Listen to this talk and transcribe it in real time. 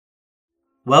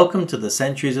Welcome to the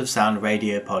Centuries of Sound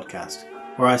radio podcast,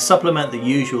 where I supplement the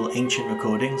usual ancient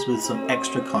recordings with some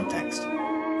extra context.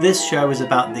 This show is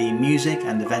about the music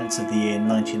and events of the year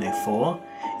 1904.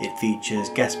 It features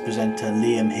guest presenter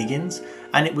Liam Higgins,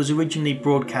 and it was originally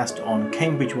broadcast on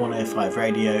Cambridge 105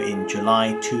 Radio in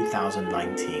July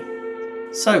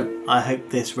 2019. So, I hope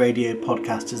this radio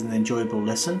podcast is an enjoyable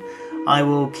listen. I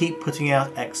will keep putting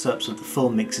out excerpts of the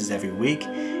full mixes every week.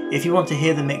 If you want to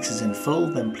hear the mixes in full,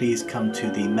 then please come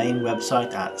to the main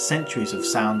website at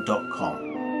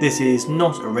centuriesofsound.com. This is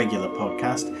not a regular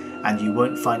podcast, and you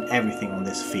won't find everything on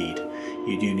this feed.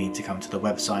 You do need to come to the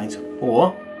website,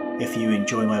 or if you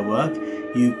enjoy my work,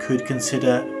 you could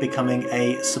consider becoming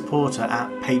a supporter at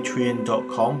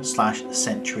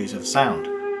patreon.com/centuriesofsound.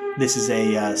 This is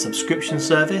a subscription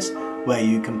service where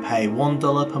you can pay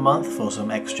 $1 per month for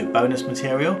some extra bonus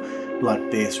material,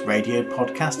 like this radio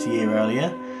podcast a year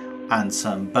earlier, and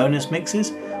some bonus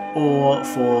mixes, or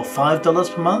for $5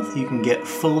 per month you can get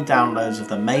full downloads of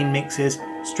the main mixes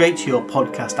straight to your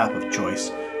podcast app of choice,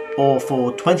 or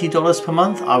for $20 per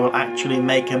month I will actually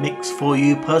make a mix for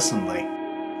you personally.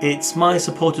 It's my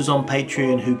supporters on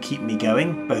Patreon who keep me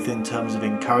going, both in terms of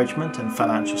encouragement and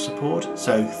financial support,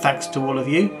 so thanks to all of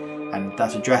you, and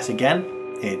that address again,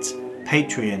 it's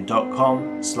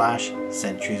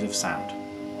patreon.com/centuriesofsound.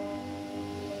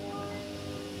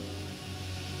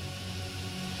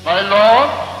 My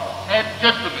lords and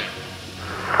gentlemen,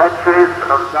 Centuries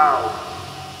of Sound.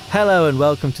 Hello and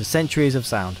welcome to Centuries of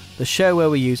Sound, the show where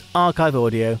we use archive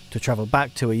audio to travel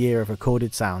back to a year of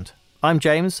recorded sound. I'm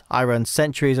James, I run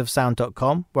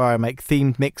centuriesofsound.com, where I make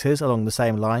themed mixes along the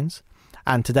same lines.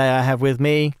 And today I have with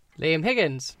me... Liam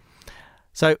Higgins.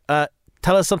 So,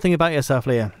 tell us something about yourself,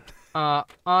 Liam. I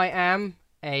am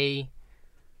a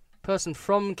person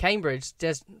from Cambridge,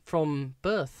 from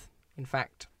birth, in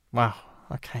fact. Wow,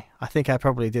 okay. I think I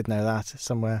probably did know that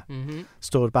somewhere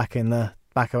stored back in the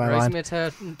back of my mind.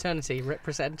 Eternity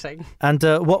representing. And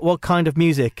what kind of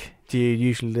music do you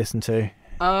usually listen to?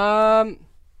 Lots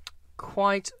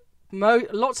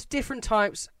of different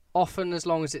types, often as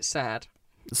long as it's sad.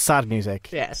 Sad music?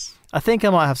 Yes. I think I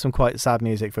might have some quite sad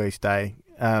music for you today,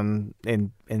 in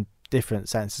different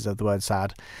senses of the word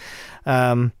sad.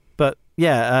 But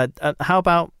yeah, how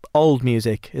about old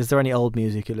music? Is there any old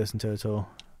music you listen to at all?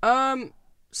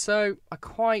 So I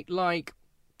quite like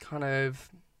kind of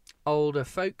older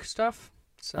folk stuff.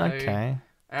 So, okay.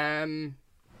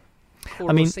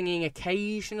 Singing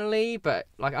occasionally, but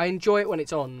like I enjoy it when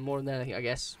it's on more than anything, I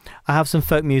guess. I have some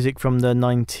folk music from the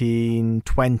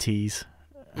 1920s.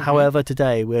 However,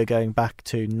 today we're going back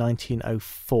to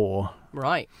 1904.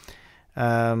 Right.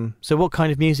 So what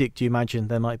kind of music do you imagine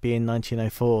there might be in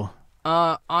 1904?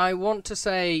 I want to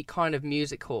say kind of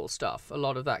music hall stuff, a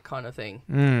lot of that kind of thing.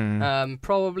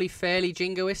 Probably fairly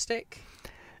jingoistic.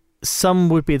 Some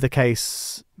would be the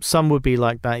case. Some would be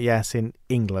like that, yes, in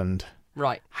England.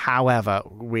 Right. However,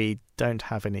 we don't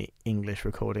have any English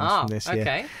recordings from this year.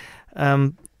 Okay.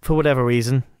 For whatever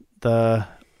reason,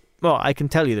 I can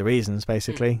tell you the reasons,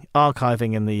 basically.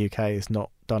 Archiving in the UK is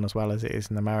not done as well as it is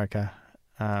in America.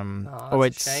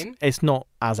 That's a shame. It's not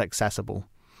as accessible.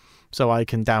 So I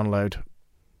can download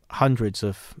hundreds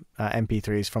of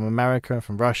MP3s from America and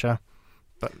from Russia,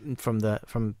 but from the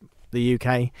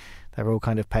UK, they're all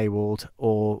kind of paywalled,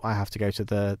 or I have to go to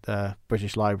the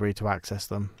British Library to access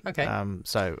them. Okay.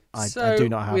 So I do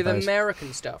not have with those.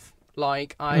 American stuff,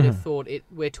 like I'd have thought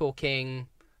we're talking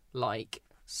like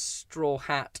Straw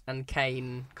Hat and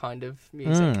Cane kind of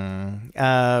music.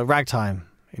 Ragtime.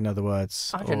 In other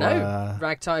words, I don't know.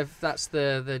 Ragtime, that's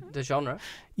the genre.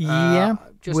 Yeah,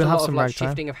 just we'll a have lot some of like ragtime.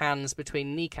 shifting of hands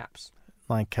between kneecaps.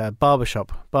 Like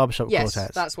barbershop Yes,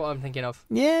 quartets. that's what I'm thinking of.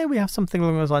 Yeah, we have something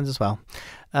along those lines as well.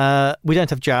 We don't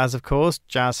have jazz, of course.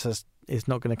 Jazz is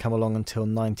not going to come along until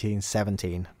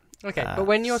 1917. Okay, but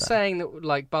when you're saying that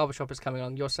like barbershop is coming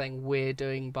on, you're saying we're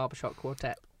doing barbershop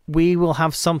quartet. We will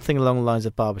have something along the lines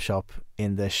of barbershop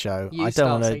in this show. I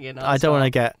don't want to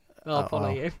get. I'll follow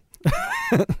you.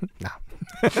 No,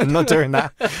 I'm not doing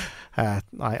that.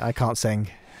 I can't sing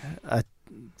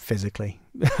physically.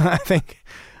 I think.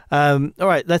 All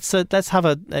right, let's have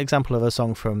an example of a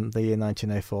song from the year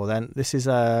 1904. Then this is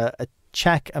a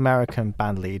Czech American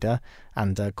band leader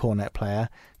and a cornet player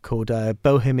called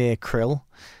Bohumir Kryl,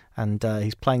 and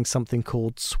he's playing something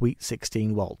called Sweet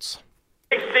 16 Waltz.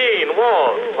 16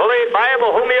 Waltz, played by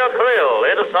Bohumir Kryl.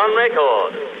 It is on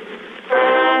record.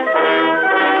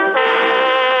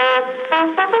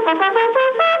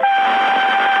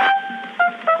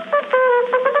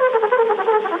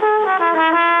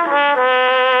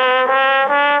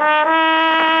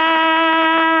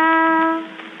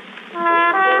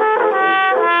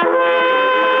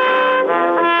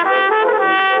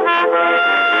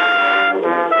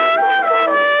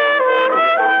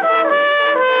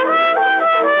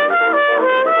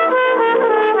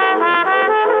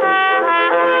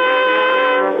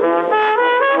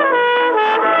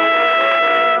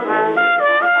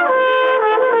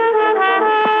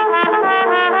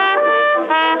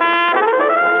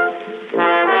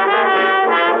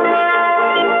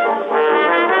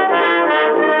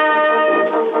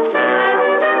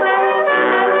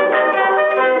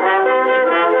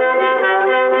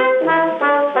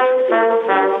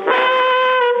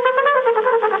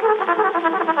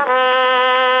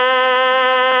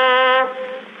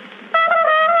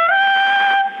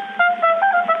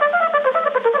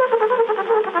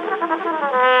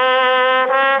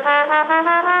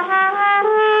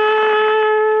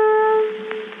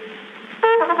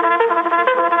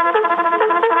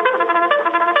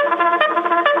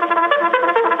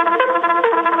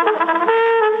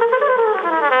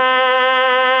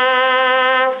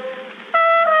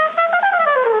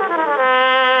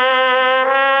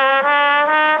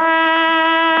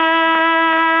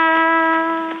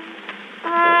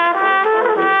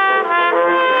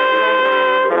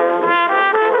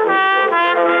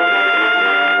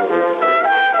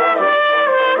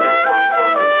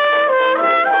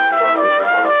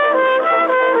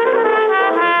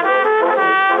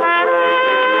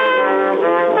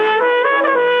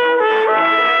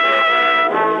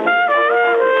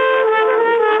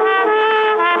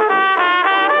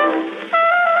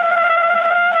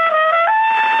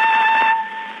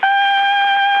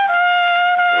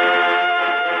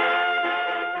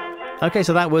 Okay,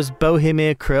 so that was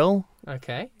Bohemia Krill.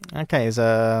 Okay. Okay,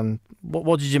 so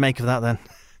what did you make of that then?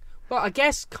 Well, I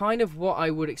guess kind of what I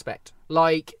would expect.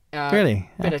 Like, Really?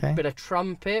 Okay. bit of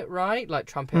trumpet, right? Like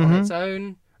trumpet on its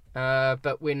own.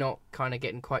 But we're not kind of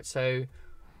getting quite so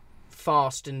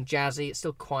fast and jazzy. It's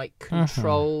still quite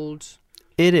controlled.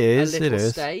 It is. A little It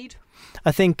is. staid.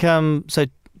 I think so.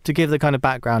 To give the kind of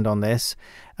background on this,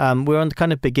 we're on the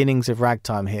kind of beginnings of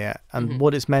ragtime here, and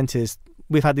what it's meant is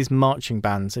we've had these marching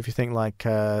bands. If you think like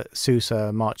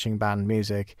Sousa marching band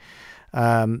music,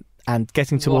 and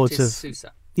getting towards What is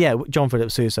Sousa? Yeah, John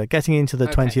Philip Sousa, getting into the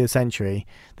 20th century,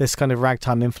 this kind of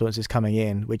ragtime influence is coming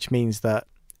in, which means that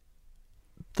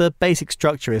the basic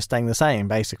structure is staying the same,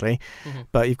 basically.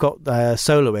 But you've got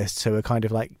soloists who are kind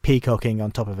of like peacocking on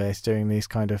top of it, doing these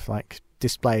kind of like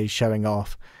displays, showing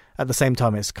off. At the same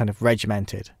time, it's kind of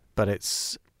regimented, but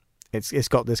it's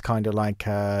got this kind of like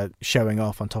showing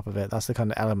off on top of it. That's the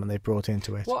kind of element they brought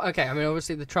into it. Well, okay. I mean,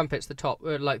 obviously the trumpet's the top,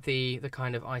 like the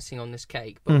kind of icing on this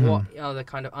cake. But what are the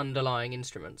kind of underlying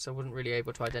instruments? I wasn't really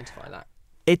able to identify that.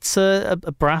 It's a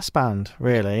brass band,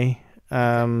 really.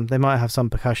 They might have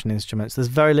some percussion instruments. There's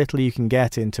very little you can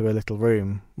get into a little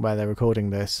room where they're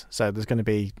recording this, so there's going to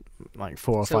be like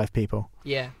 4 or 5 people.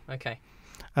 Yeah. Okay.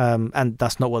 And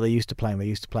that's not what they used to playing. They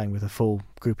used to playing with a full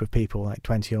group of people, like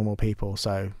 20 or more people.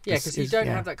 So yeah, because you don't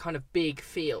have that kind of big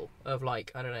feel of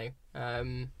like, I don't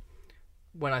know,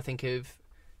 when I think of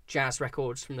jazz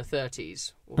records from the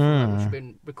 30s, or which have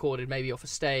been recorded maybe off a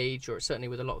stage or certainly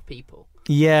with a lot of people.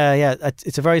 Yeah.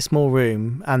 It's a very small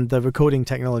room, and the recording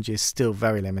technology is still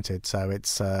very limited. So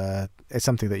it's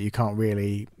something that you can't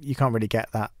really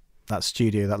get that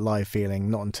studio, that live feeling,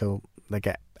 not until they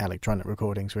get electronic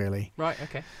recordings, really. Right.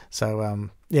 Okay. So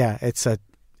it's a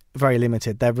very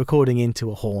limited. They're recording into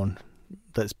a horn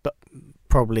that's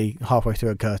probably halfway through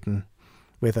a curtain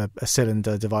with a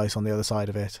cylinder device on the other side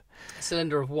of it. A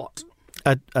cylinder of what?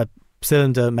 A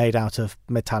cylinder made out of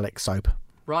metallic soap.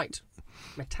 Right.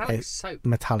 Metallic soap.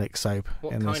 Metallic soap.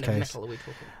 What in kind this of case. metal are we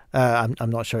talking? I'm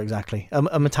not sure exactly.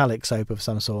 A metallic soap of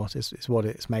some sort is what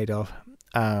it's made of.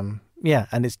 Yeah,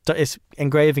 and it's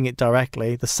engraving it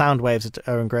directly. The sound waves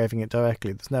are engraving it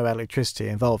directly. There's no electricity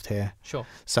involved here. Sure.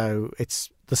 So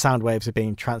the sound waves are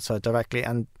being transferred directly.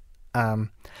 And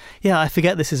I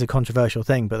forget this is a controversial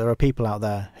thing, but there are people out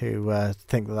there who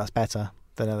think that that's better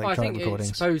than electronic recordings.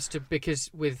 It's supposed to, because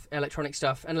with electronic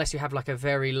stuff, unless you have like a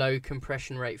very low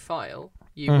compression rate file,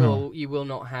 you will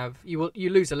not have you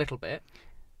lose a little bit.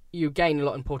 You gain a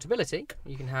lot in portability.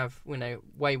 You can have,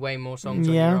 way more songs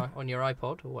on your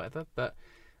iPod or whatever. But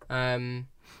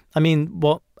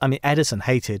Edison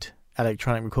hated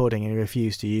electronic recording and he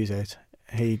refused to use it.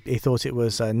 He thought it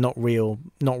was not real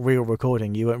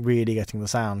recording. You weren't really getting the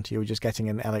sound. You were just getting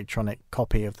an electronic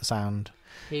copy of the sound.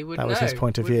 He would that was his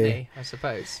point of view. He, I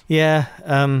suppose. Yeah,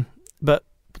 but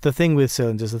the thing with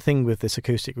cylinders, the thing with this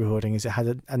acoustic recording is it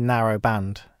had a narrow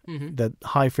band. The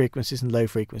high frequencies and low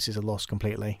frequencies are lost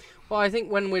completely. Well, I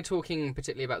think when we're talking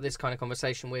particularly about this kind of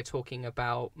conversation, we're talking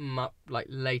about like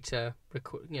later,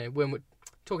 when we're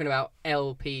talking about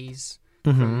LPs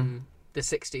from the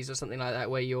 60s or something like that,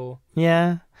 where you're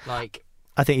like.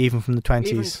 I think even from the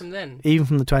 20s, even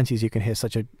from the 20s, you can hear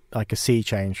such a sea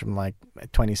change from like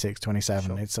 26, 27.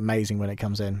 Sure. It's amazing when it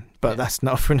comes in, but that's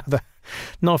not for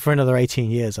another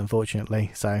 18 years,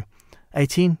 unfortunately. So,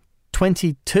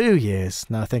 22 years.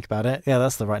 Now I think about it. Yeah,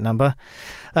 that's the right number.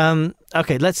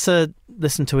 Okay, let's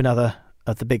listen to another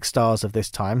of the big stars of this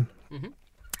time.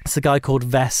 It's a guy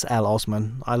called Wes L.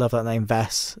 Osman. I love that name,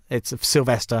 Wes. It's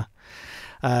Sylvester.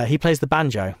 He plays the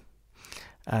banjo,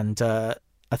 and I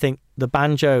think the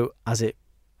banjo, as it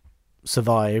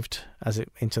survived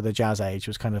into the jazz age,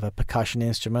 was kind of a percussion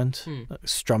instrument,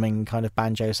 strumming kind of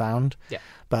banjo sound. Yeah.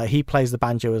 But he plays the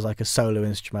banjo as like a solo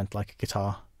instrument, like a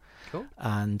guitar. Cool.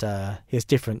 And he has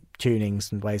different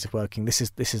tunings and ways of working. This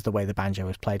is the way the banjo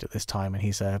was played at this time, and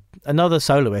he's another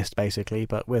soloist basically,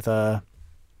 but with a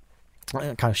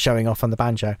kind of showing off on the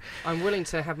banjo. I'm willing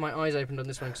to have my eyes opened on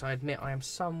this one because I admit I am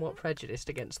somewhat prejudiced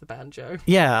against the banjo.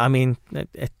 Yeah, I mean,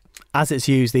 as it's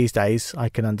used these days, I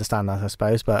can understand that, I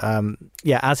suppose. But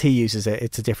as he uses it,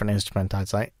 it's a different instrument, I'd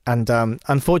say. And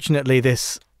unfortunately,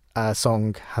 this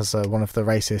song has one of the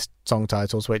racist song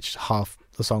titles, which half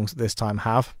the songs at this time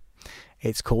have.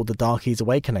 It's called The Darkies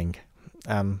Awakening.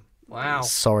 Wow.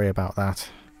 Sorry about that.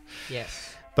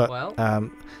 Yes. But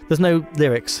there's no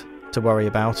lyrics to worry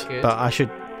about. Good. But I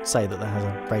should say that has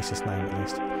a racist name at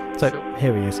least. So sure.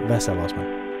 Here he is, Wes L.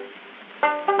 Osman.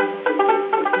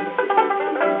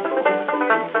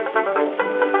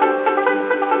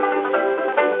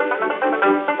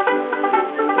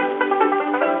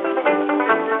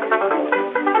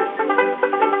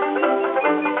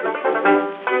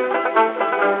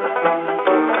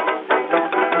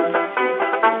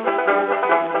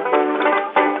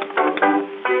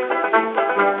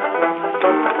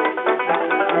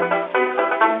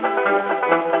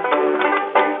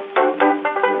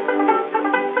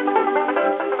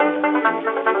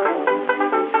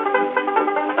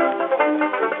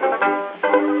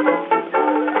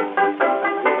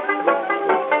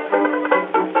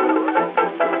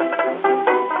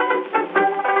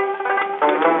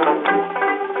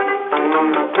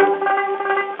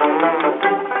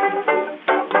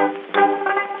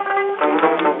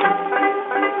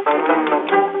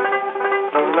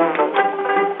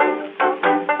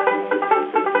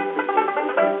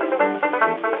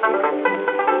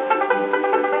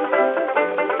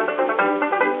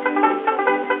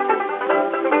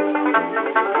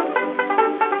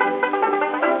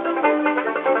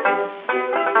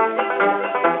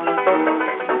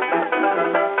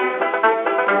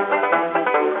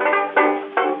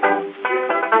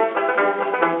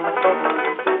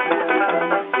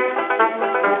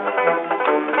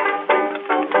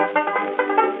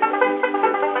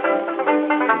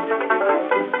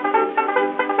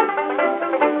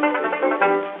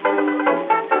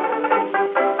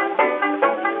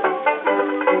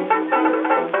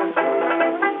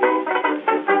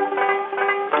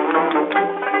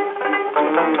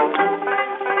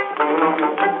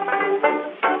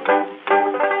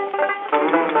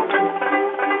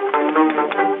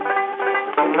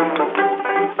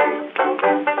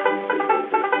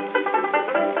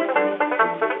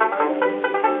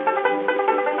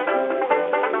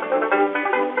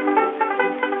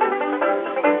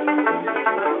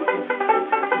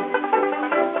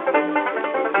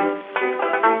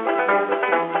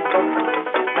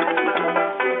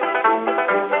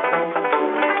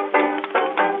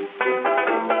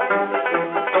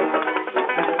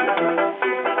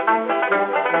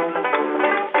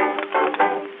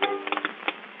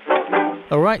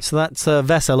 All right, so that's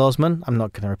Vessel Osman. I'm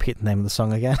not going to repeat the name of the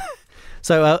song again.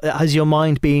 So has your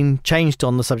mind been changed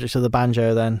on the subject of the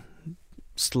banjo then?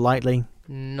 Slightly?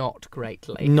 Not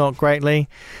greatly. Not greatly.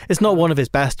 It's not one of his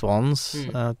best ones.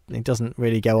 He doesn't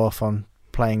really go off on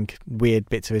playing weird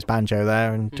bits of his banjo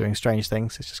there and doing strange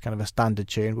things. It's just kind of a standard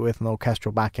tune but with an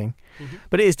orchestral backing.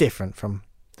 But it is different from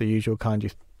the usual kind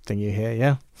of thing you hear,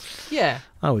 yeah? Yeah.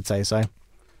 I would say so.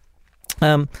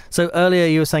 So earlier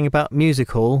you were saying about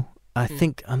music hall. I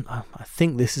think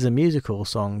this is a music hall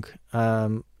song.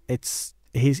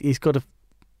 He's got a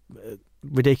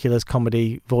ridiculous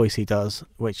comedy voice he does,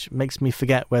 which makes me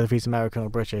forget whether he's American or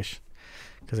British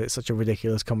because it's such a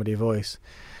ridiculous comedy voice.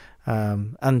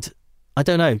 And I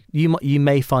don't know. You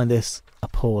may find this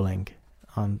appalling.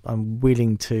 I'm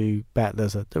willing to bet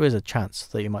there is a chance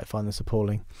that you might find this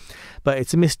appalling. But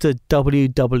it's a Mr.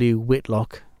 W.W.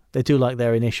 Whitlock. They do like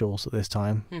their initials at this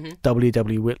time.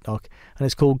 W.W. Whitlock, and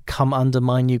it's called "Come Under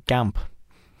My New Gamp."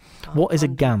 What is a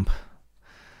gamp?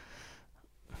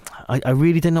 I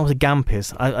really don't know what a gamp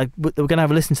is. We're going to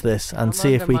have a listen to this and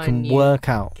see if we can work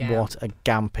out what a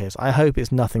gamp is. I hope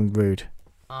it's nothing rude.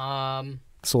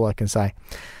 That's all I can say.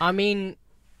 I mean,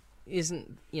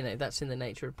 isn't that's in the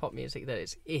nature of pop music that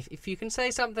it's if you can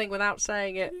say something without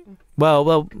saying it.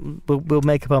 Well, we'll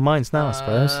make up our minds now, I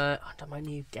suppose. Under my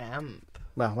new gamp.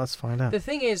 Well, let's find out. The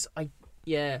thing is,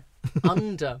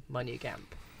 under my new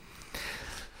gamp.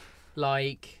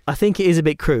 Like, I think it is a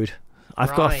bit crude.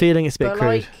 I've got a feeling it's a bit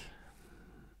crude.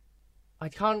 I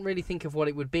can't really think of what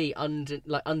it would be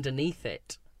underneath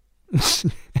it.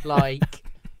 Like,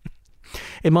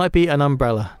 it might be an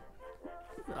umbrella.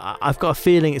 I've got a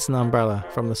feeling it's an umbrella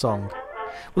from the song.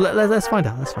 Well, let's find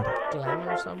out. Let's find out.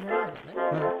 Glamour somewhere, I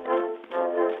don't know.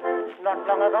 Not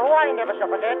long ago, I never shall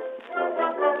forget.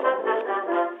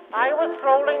 I was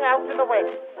strolling out in the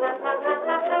west.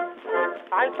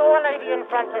 I saw a lady in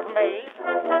front of me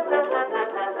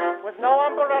with no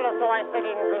umbrella, so I said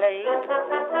in glee,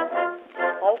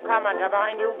 "Oh, come under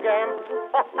my new gamp.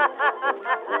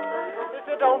 If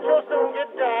you don't, you'll soon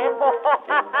get damp."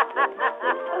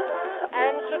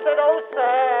 And she said, "Oh,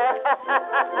 sir,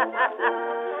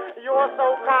 you're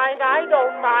so kind, I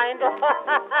don't mind."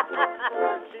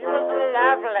 She was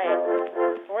lovely.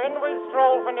 When we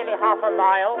strolled for nearly half a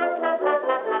mile,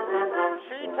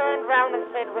 she turned round and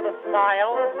said with a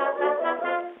smile,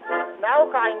 "Now,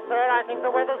 kind sir, I think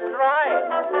the weather's dry."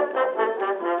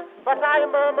 But I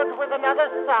murmured with another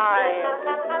sigh,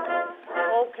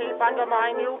 "Oh, keep under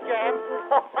my new gamp.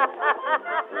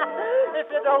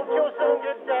 If you don't, you'll soon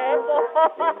get damp."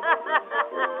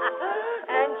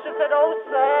 And she said, "Oh,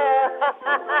 sir,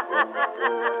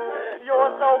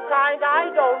 you're so kind, I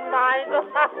don't mind."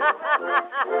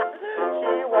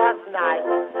 She was nice.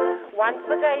 Once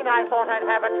again, I thought I'd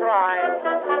have a try.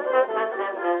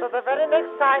 So the very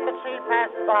next time that she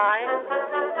passed by,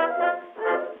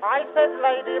 I said,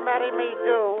 "Lady, marry me,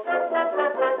 do.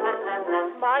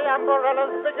 My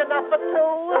umbrella's big enough for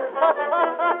two.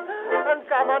 And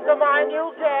come under my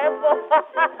new gamp.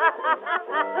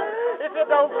 If you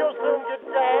don't, you'll soon get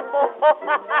damp."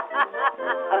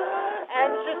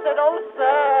 And she said, "Oh,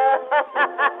 sir,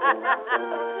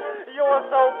 you're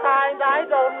so kind, I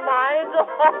don't mind."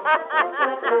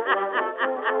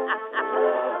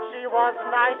 She was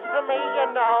nice to me, you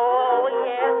know, oh,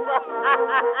 yes.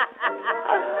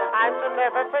 I shall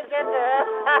never forget her.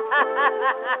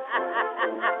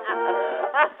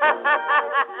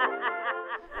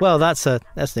 Well, that's an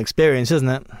experience, isn't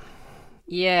it?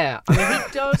 Yeah, I mean,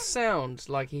 he does sound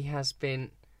like he has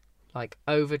been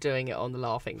overdoing it on the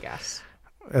laughing gas.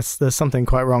 There's something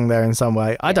quite wrong there in some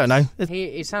way. Yes. I don't know.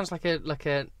 He sounds like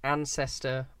an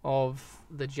ancestor of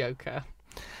the Joker.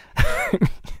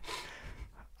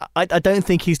 I don't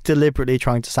think he's deliberately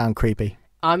trying to sound creepy.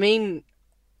 I mean,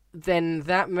 then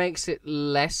that makes it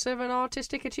less of an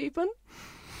artistic achievement?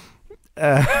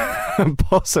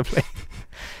 Possibly.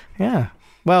 Yeah.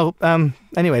 Well,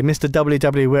 anyway, Mr.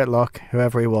 W.W. Whitlock,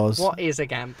 whoever he was. What is a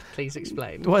gamp? Please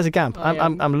explain. What is a gamp?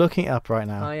 I'm looking it up right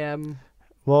now. I am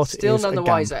still none the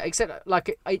wiser, except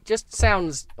it just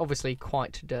sounds obviously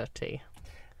quite dirty.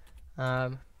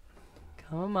 Come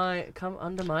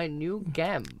under my new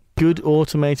gamp. Good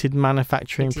automated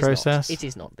manufacturing process. It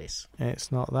is not this.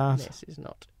 It's not that. This is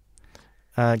not.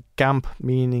 Gamp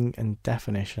meaning and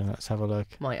definition. Let's have a look.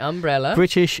 My umbrella.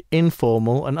 British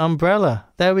informal, an umbrella.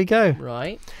 There we go.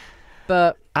 Right.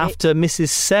 But after Mrs.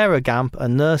 Sarah Gamp, a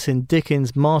nurse in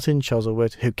Dickens' Martin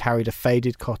Chuzzlewit, who carried a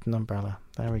faded cotton umbrella.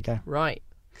 There we go. Right.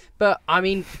 But, I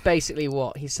mean, basically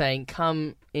what? He's saying,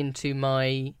 come into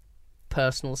my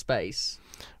personal space.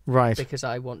 Right. Because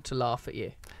I want to laugh at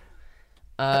you.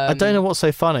 I don't know what's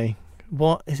so funny.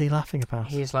 What is he laughing about?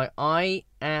 He's like, I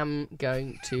am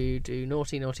going to do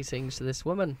naughty, naughty things to this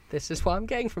woman. This is what I'm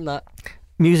getting from that.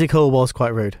 Music hall was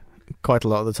quite rude, quite a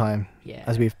lot of the time. Yeah.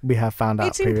 As we have found out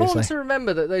It's previously. important to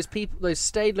remember that those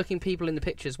staid-looking people in the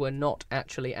pictures were not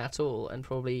actually at all, and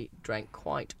probably drank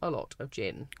quite a lot of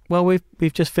gin. Well,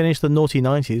 we've just finished the naughty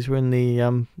 90s. We're in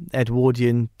the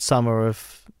Edwardian summer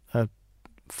of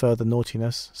further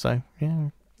naughtiness. So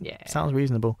Yeah. sounds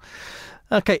reasonable.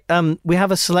 Okay, we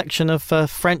have a selection of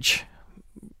French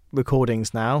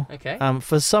recordings now. Okay.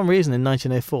 For some reason, in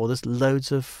 1904, there's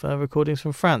loads of recordings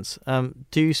from France.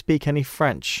 Do you speak any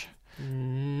French?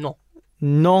 No.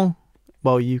 Non.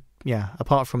 Well,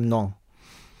 apart from non.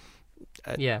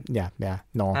 Yeah.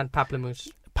 Non. And pamplemousse.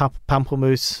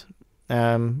 Pamplemousse,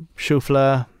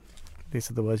 chou-fleur. These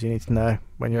are the words you need to know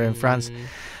when you're in France.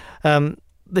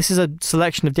 This is a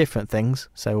selection of different things,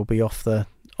 so we'll be off the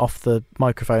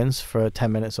microphones for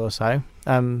 10 minutes or so.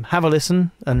 Have a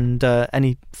listen, and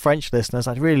any French listeners,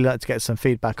 I'd really like to get some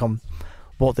feedback on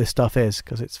what this stuff is,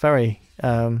 because it's very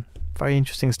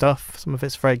interesting stuff. Some of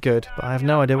it's very good, but I have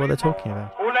no idea what they're talking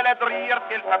about. Oh là là de rire,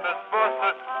 quelle fameuse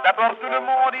bosse. D'abord tout le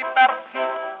monde est parti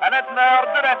à la demeure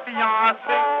de la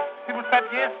fiancée. Si vous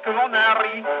saviez ce que l'on a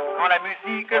ri quand la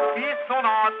musique fit son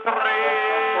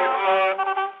entrée.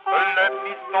 Le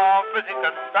piston faisait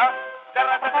comme ça.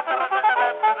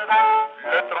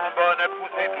 Le trombone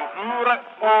poussait toujours.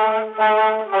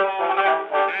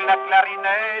 La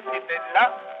clarinette était là.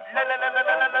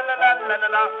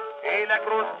 Et la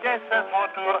grosse caisse à son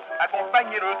tour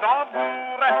accompagnait le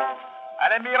tambour. À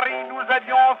la mairie, nous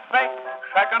avions fait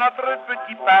chacun notre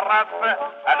petit paraphe.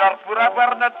 Alors pour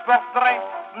avoir notre portrait,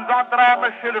 nous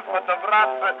entrâmes chez le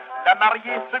photographe. La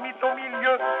mariée se mit au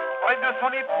milieu, près de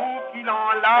son époux qui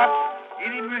l'enlace. Et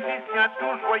les musiciens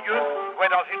tout joyeux jouaient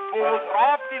dans une pose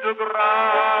remplie de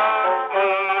grâce.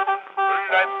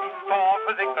 Le piston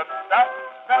faisait comme ça.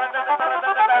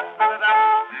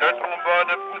 Le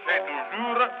trombone poussait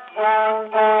toujours.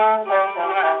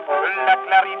 La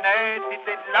clarinette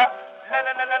était là.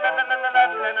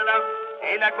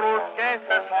 Et la grosse caisse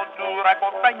à son tour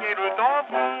accompagnait le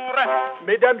tambour.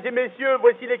 Mesdames et messieurs,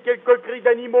 voici les quelques cris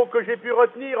d'animaux que j'ai pu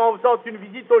retenir en faisant une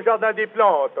visite au jardin des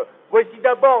plantes. Voici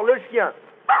d'abord le chien.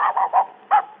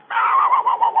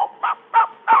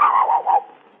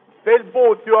 Fais le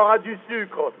beau, tu auras du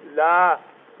sucre. Là,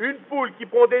 une poule qui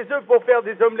pond des œufs pour faire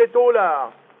des omelettes au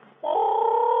lard.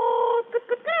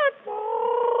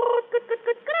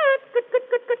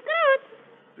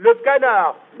 Le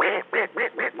canard.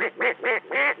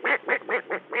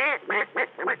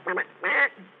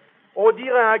 On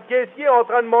dirait un caissier en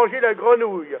train de manger la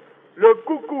grenouille. Le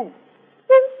coucou.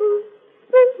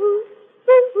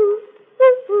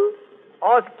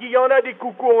 En ce qu'il y en a des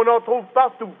coucous, on en trouve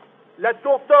partout. La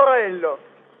tourterelle.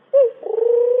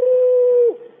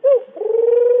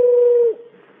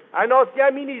 Un ancien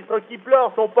ministre qui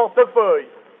pleure son portefeuille.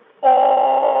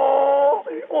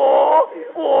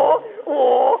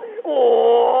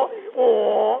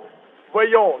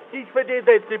 Voyons, si je fais des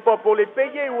dettes, c'est pas pour les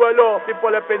payer, ou alors c'est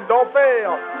pas la peine d'en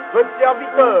faire. Votre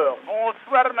serviteur.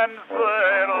 Bonsoir,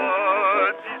 mademoiselle,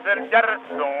 disait le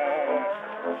garçon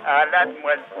à la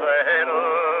demoiselle,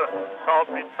 sans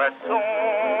plus de façon.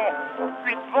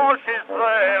 Puis devant chez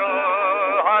elle,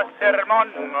 un serment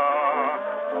de main.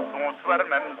 Bonsoir,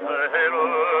 mademoiselle,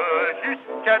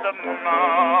 jusqu'à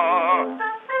demain.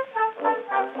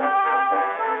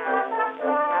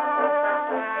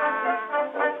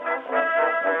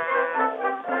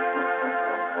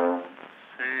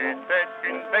 C'était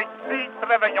une belle fille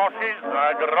travaillant chez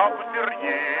un grand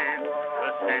couturier.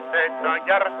 C'était un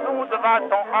garçon de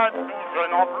 20 ans, un tout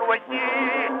jeune employé.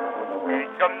 Et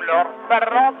comme leurs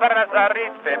parents par hasard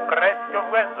étaient presque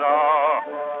voisins,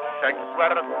 chaque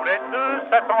soir tous les deux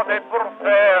s'attendaient pour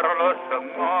faire le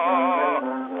chemin.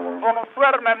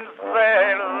 Bonsoir,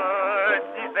 mademoiselle,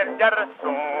 disait le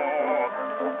garçon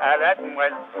à la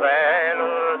demoiselle,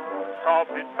 sans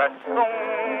plus de façon.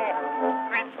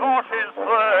 Puis devant chez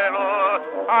elle,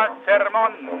 un serment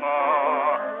de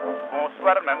main.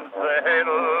 Bonsoir,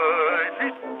 mademoiselle,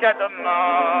 jusqu'à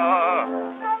demain.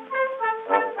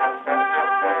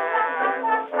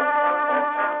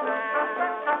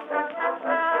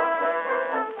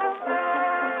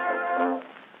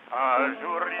 Un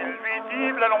jour, il lui dit,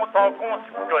 il y a longtemps qu'on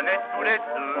se connaît tous les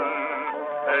deux.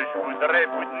 Je voudrais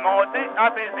vous demander un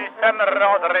baiser, ça me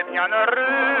rendrait bien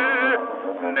heureux.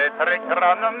 Mais très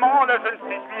crânement, la jeune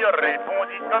fille lui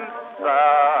répondit comme ça.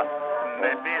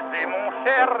 Mais baiser, mon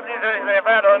cher, disait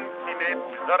l'homme qui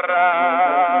m'épousera.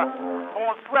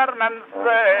 Bonsoir,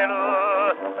 mademoiselle,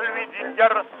 lui dit le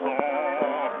garçon.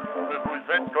 Vous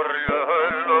êtes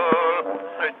curieuse,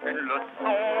 c'est une leçon.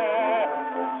 garçon,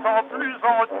 sans plus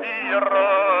en dire,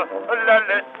 la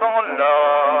laissant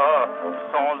là,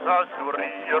 sans un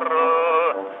sourire,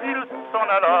 il s'en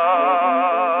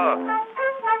alla.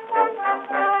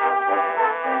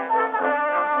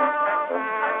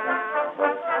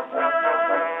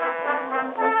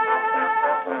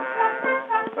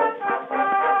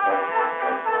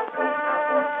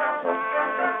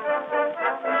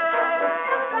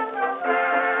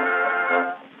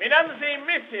 Mesdames et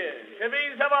messieurs, je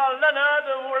vais avoir l'honneur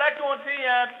de vous raconter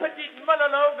un petit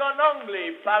monologue en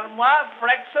anglais par moi,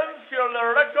 Fraxon, sur le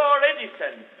record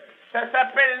Edison. Ça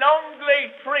s'appelle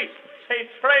l'anglais triste. C'est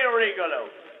très rigolo.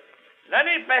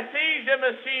 L'année passée, je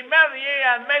me suis marié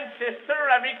à Manchester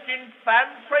avec une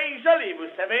femme très jolie, vous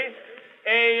savez.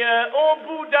 Et au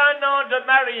bout d'1 an de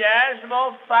mariage,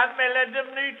 mon femme, elle est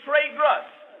devenue très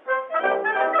grosse.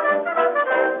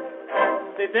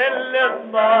 C'était le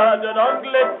mode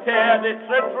d'Angleterre, des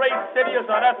très très sérieux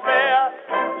en affaires.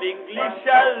 L'English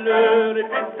a le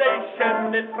reputation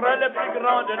d'être le plus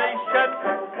grand de nation.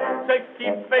 Ce qui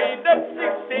fait notre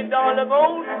succès dans le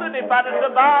monde, ce n'est pas notre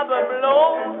barbe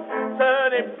blonde, ce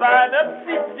n'est pas nos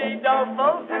petits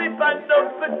d'enfants, ce n'est pas nos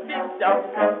petits dents.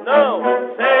 Non,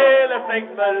 c'est le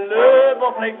flegme, le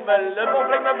bon flegme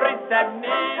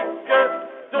britannique.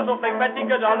 Toujours flegmatique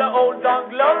dans le hall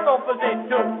d'Angleterre, on faisait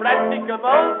tout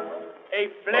pratiquement, et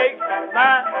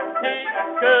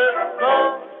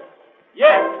flegmatiquement,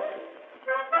 yes!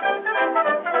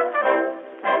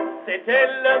 C'était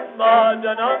le mode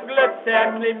en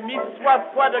Angleterre, que les Miss soient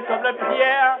froides comme le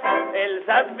pierre. Elles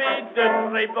avaient de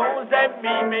très bons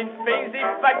amis, mais ne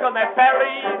faisaient pas comme à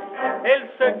Paris. Elles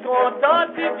se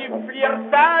contentaient du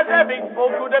flirtage avec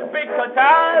beaucoup de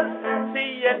pécotage.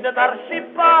 Si elles ne marchaient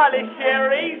pas, les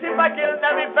chéris, c'est pas qu'elles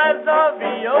n'avaient pas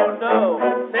envie, oh non.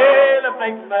 C'est le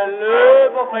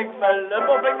bon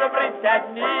flegme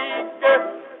britannique.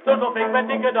 Toujours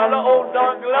flegmatique dans le haut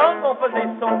d'Angleterre, on faisait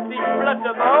son petit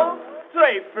flottement,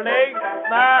 très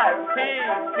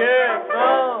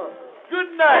flegmatiquement.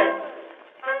 Good night.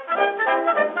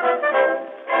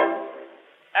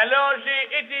 Alors j'ai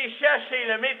été chercher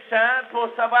le médecin pour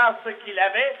savoir ce qu'il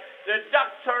avait. Le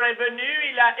docteur est venu,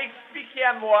 il a expliqué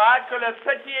à moi que le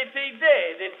petit était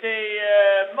dead, était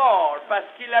mort parce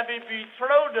qu'il avait bu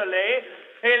trop de lait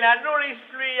et la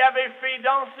nourrice lui avait fait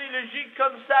danser le jus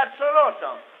comme ça trop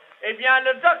longtemps. Eh bien,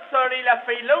 le docteur, il a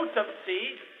fait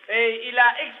l'autopsie et il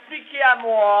a expliqué à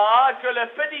moi que le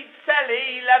petit salé,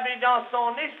 il avait dans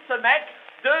son estomac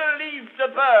 2 livres de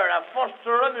beurre à force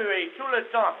de remuer tout le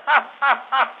temps.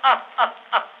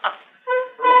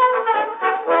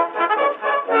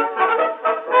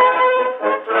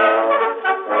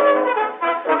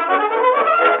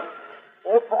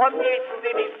 Au premier de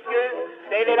ces messieurs,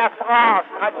 telle est la phrase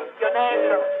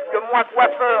traditionnelle que moi,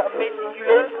 coiffeur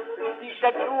méticuleux, je dis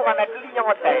chaque jour à ma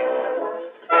clientèle.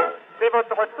 C'est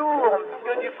votre tour,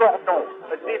 monsieur du cordon.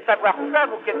 C'est savoir ça,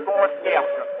 vous qui êtes concierge.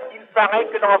 Il paraît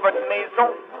que dans votre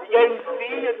maison, il y a une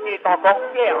fille qui est encore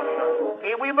vierge.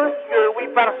 Et oui, monsieur, oui,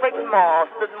 parfaitement.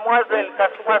 Cette demoiselle qui a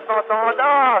 60 ans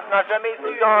d'âge n'a jamais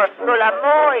eu un seul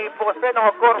amant et possède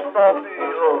encore son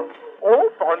bureau. Au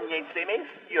premier de ces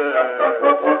messieurs.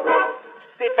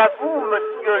 C'est à vous,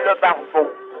 monsieur le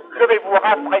barbeau. Je vais vous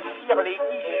rafraîchir les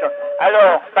quiches.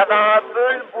 Alors, ça va un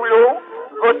peu le boulot.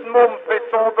 Votre môme fait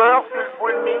son beurre sur le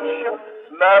boule-miche.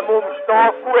 Ma môme, je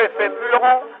t'en fous, elle fait plus le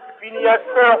rond. Fini à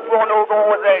sœur pour nos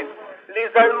gonzesses. Les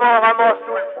Allemands ramassent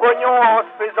tout le pognon en se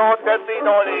faisant taper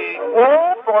dans les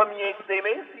bons premiers de ces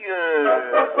messieurs.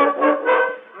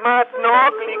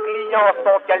 Maintenant que les clients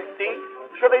sont qualités,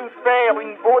 je vais me faire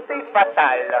une beauté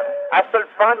fatale, à seule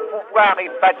fin de pouvoir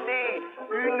épater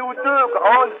 1 ou 2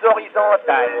 grandes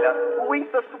horizontales. Oui,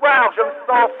 ce soir, je me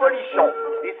sens folichon,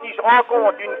 et si je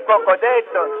rencontre une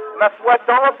cocodette, ma foi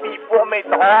tant pis pour mes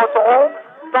 30 ronds,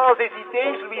 sans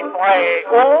hésiter, je lui ferai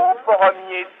au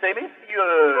premier de ces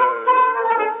messieurs.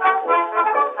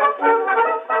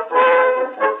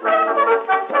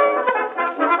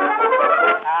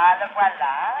 Ah, le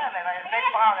voilà, je vais le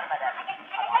prendre, madame.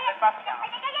 Un peu de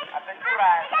patience, un peu de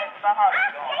courage, c'est pas mal.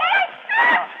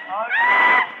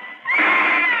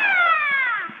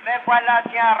 Mais voilà,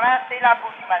 tiens, rincez la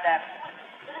bouche, madame.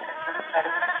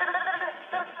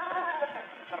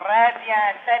 Très bien,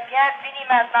 c'est bien fini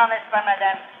maintenant, n'est-ce pas,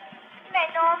 madame? Mais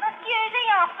non, monsieur, j'ai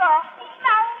encore si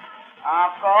mal.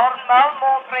 Encore mal,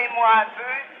 montrez-moi un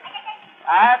peu.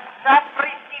 Ah,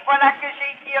 sapristi, voilà que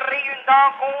j'ai tiré une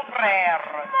dent contraire.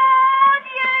 Mon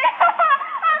Dieu!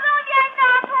 Oh, j'ai une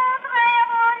dent contraire!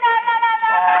 Oh là là là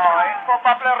là! Oh, il ne faut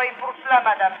pas pleurer pour cela,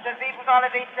 madame. Je vais vous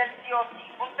enlever celle-ci aussi.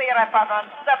 Vous ne payerez pas d'un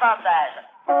tout davantage.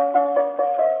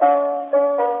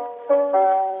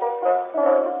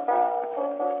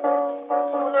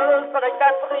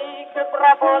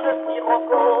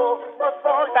 Rocco, nos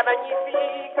soldats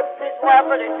magnifiques, les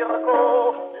soifs, les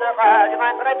turcos, leur allure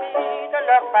intrépide,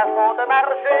 leur façon de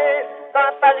marcher,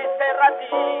 d'un palais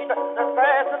rapide, ne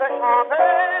cesse de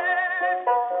chanter.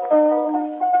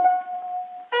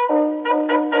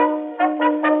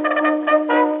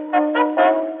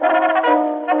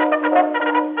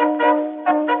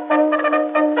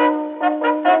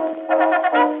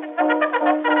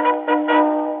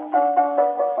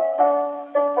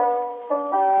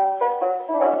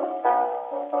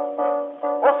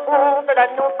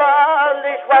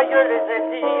 Les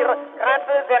étirent,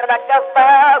 grimpent vers la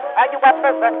case-basse, aïouat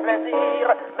peuvent faire plaisir.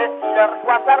 Mais si leur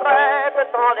joie s'arrête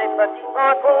dans les petits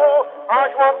francos, en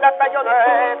jouant de la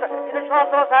baïonnette, une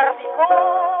chanson zardico.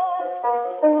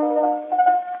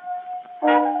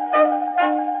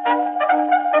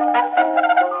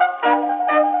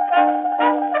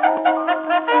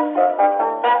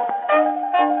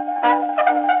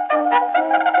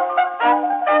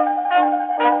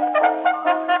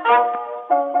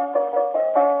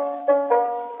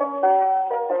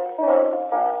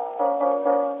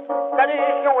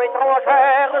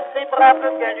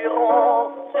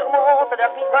 Surmonte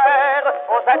leur misère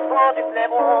aux accents du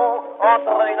Clermont.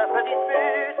 Entre eux ne se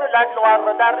dispute la gloire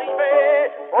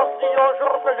d'arriver. Aussi au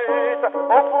jour de lutte,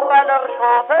 on pourra leur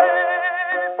chanter.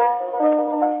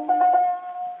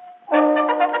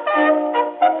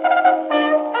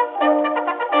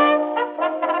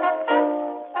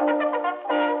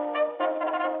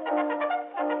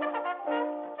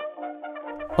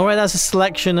 All right, that's a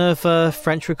selection of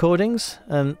French recordings.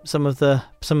 Some of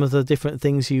the different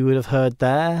things you would have heard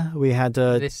there. We had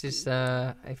this is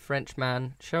a French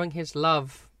man showing his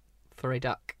love for a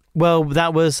duck. Well,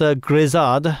 that was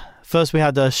Grisard. First we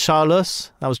had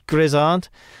Charles, that was Grisard.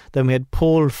 Then we had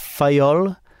Paul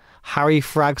Fayol, Harry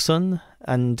Fragson,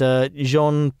 and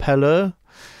Jean Pelleux,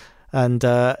 and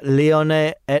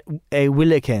Leone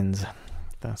Willikens.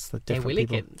 That's the different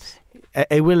people.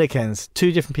 Willikens.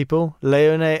 Two different people.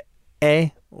 Leone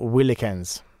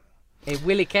Willikens.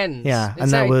 Willikens. Yeah,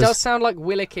 and it does sound like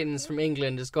Willikens from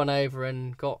England has gone over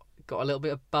and got a little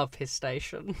bit above his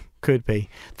station. Could be.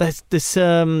 There's this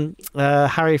Harry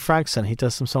Fragson. He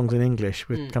does some songs in English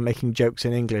with kind of making jokes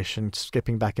in English and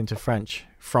skipping back into French,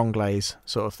 franglais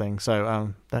sort of thing.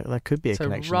 So that could be a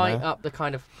connection right there. Up the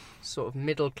kind of sort of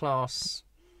middle class,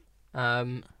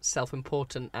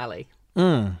 self-important alley.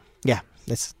 Yeah,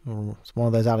 it's one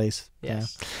of those alleys.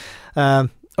 Yes. Yeah.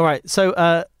 All right, so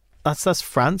that's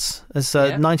France. It's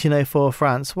 1904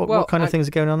 France. What kind of things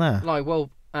are going on there?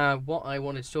 What I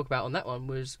wanted to talk about on that one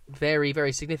was very,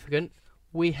 very significant.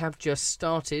 We have just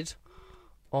started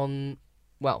on,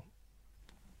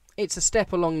 it's a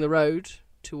step along the road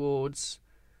towards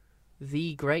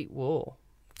the Great War.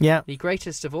 Yeah. The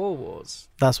greatest of all wars.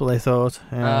 That's what they thought.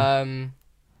 Yeah.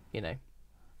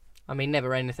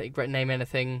 Never name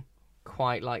anything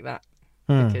quite like that,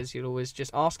 because you're always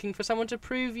just asking for someone to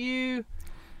prove you a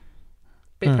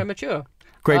bit premature.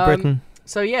 Great Britain.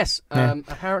 So yes,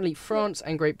 apparently France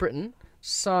and Great Britain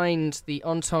signed the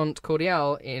Entente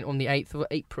Cordiale on the 8th of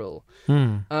April,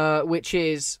 which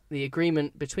is the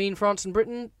agreement between France and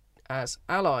Britain as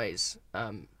allies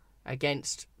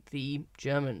against the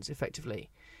Germans, effectively.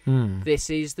 This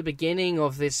is the beginning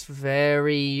of this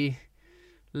very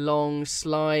long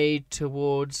slide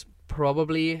towards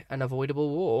probably an avoidable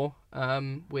war,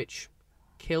 which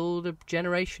killed a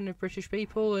generation of British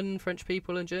people and French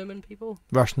people and German people.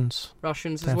 Russians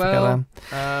as well.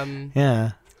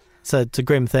 Yeah. So it's a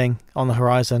grim thing on the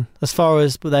horizon. As far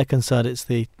as they're concerned, it's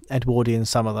the Edwardian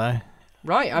summer, though.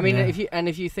 Right. I mean,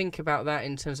 if you think about that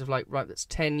in terms of that's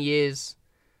 10 years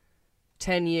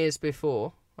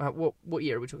before. What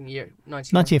year are we talking?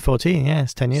 1914. Yeah,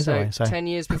 it's 10 years away. So 10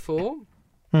 years before.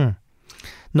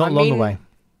 Not long away.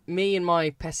 Me and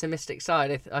my pessimistic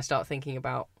side, I start thinking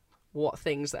about what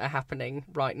things that are happening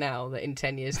right now that in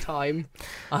 10 years' time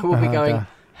I will be going,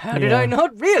 how did I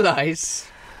not realise?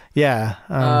 Yeah.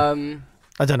 I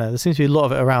don't know. There seems to be a lot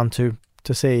of it around to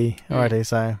see already.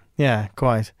 So, yeah,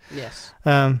 quite. Yes.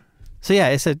 So, yeah,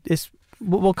 it's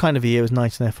what kind of a year was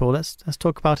 1904? Let's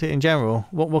talk about it in general.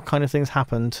 What kind of things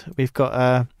happened? We've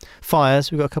got fires.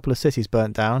 We've got a couple of cities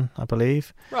burnt down, I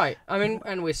believe. Right. I mean,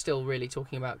 and we're still really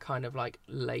talking about kind of like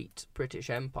late British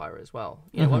Empire as well.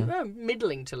 You know,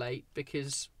 middling to late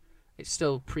because it's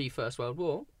still pre-First World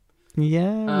War.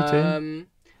 Yeah, we do.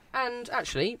 And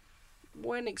actually,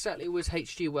 when exactly was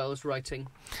H.G. Wells writing?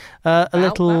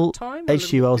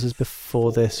 H.G. Wells is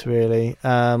before this, really.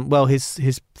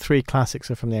 His three classics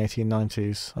are from the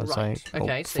 1890s, I'd say.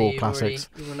 Okay, so four classics.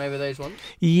 You went over those ones?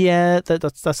 Yeah,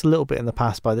 that's a little bit in the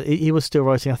past. He was still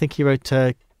writing. I think he wrote,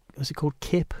 was it called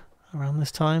Kip? around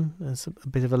this time. It's a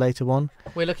bit of a later one.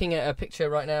 We're looking at a picture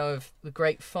right now of the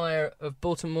Great Fire of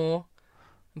Baltimore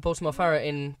Fire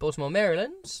in Baltimore,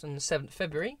 Maryland, on the 7th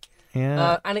February.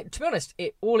 Yeah. And to be honest,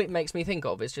 all it makes me think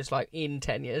of is just like in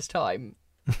 10 years' time,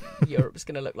 Europe's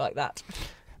going to look like that.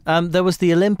 There was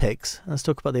the Olympics. Let's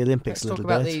talk about the Olympics a little bit.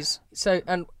 Let's talk about these. So,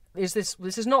 and this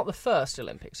is not the first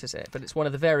Olympics, is it? But it's one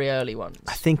of the very early ones.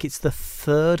 I think it's the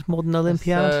third modern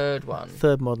Olympiad. Third one.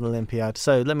 Third modern Olympiad.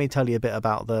 So let me tell you a bit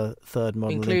about the third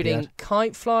modern Olympiad. Including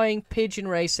kite flying, pigeon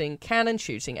racing, cannon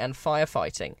shooting, and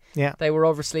firefighting. Yeah. They were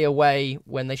obviously away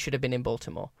when they should have been in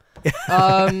Baltimore.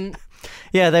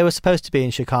 Yeah, they were supposed to be in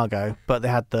Chicago, but they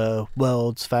had the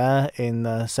World's Fair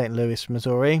in St. Louis,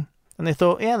 Missouri. And they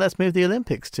thought, yeah, let's move the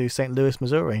Olympics to St. Louis,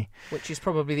 Missouri. Which is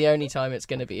probably the only time it's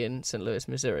going to be in St. Louis,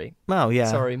 Missouri. Well, yeah.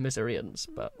 Sorry, Missourians,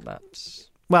 but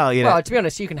that's... Well, you know... Well, to be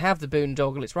honest, you can have the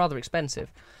boondoggle. It's rather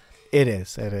expensive. It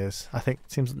is. I think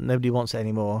it seems nobody wants it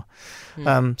anymore.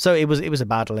 So it was a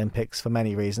bad Olympics for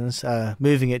many reasons.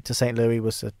 Moving it to St. Louis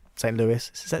was St.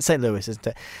 Louis, isn't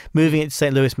it? Moving it to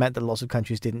St. Louis meant that lots of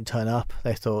countries didn't turn up.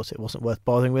 They thought it wasn't worth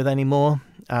bothering with anymore.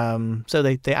 So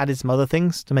they added some other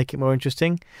things to make it more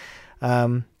interesting.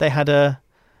 They had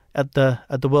at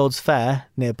the World's Fair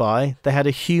nearby, they had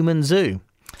a human zoo.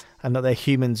 And at their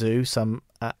human zoo, some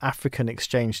African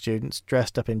exchange students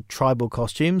dressed up in tribal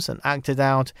costumes and acted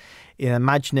out in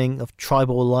imagining of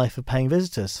tribal life of paying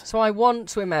visitors. So I want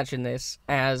to imagine this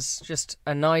as just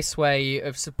a nice way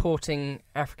of supporting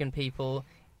African people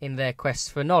in their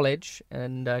quest for knowledge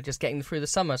and just getting them through the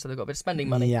summer so they've got a bit of spending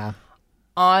money. Yeah.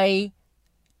 I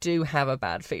do have a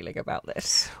bad feeling about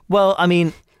this. Well, I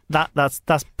mean...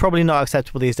 That's probably not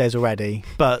acceptable these days already,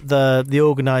 but the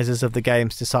organisers of the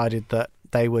games decided that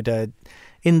they would,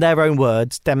 in their own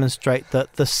words, demonstrate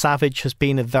that the savage has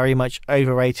been a very much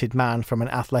overrated man from an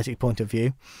athletic point of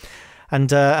view,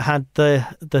 and had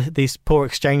these poor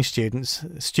exchange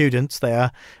students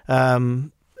there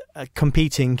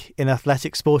competing in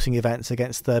athletic sporting events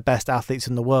against the best athletes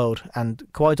in the world, and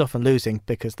quite often losing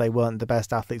because they weren't the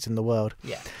best athletes in the world.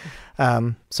 Yeah.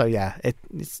 So yeah,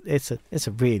 it's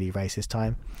a really racist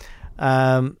time,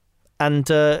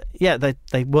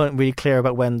 they weren't really clear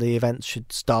about when the events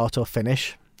should start or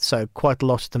finish. So quite a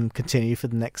lot of them continue for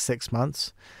the next 6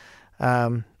 months,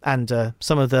 and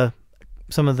some of the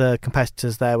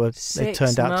competitors there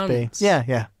turned out to be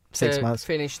 6 months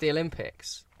finish the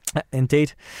Olympics.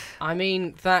 Indeed. I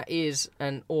mean, that is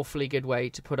an awfully good way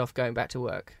to put off going back to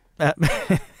work.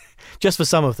 Just for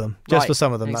some of them. Exactly.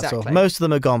 That's all. Most of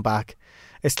them have gone back.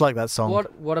 It's like that song.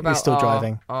 What about still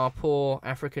driving. Our poor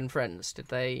African friends? Did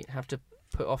they have to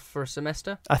put off for a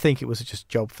semester? I think it was just a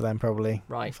job for them, probably.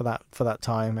 Right. For that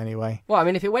time, anyway. Well, I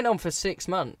mean, if it went on for 6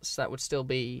 months, that would still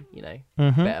be,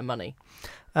 better money.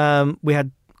 We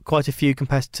had quite a few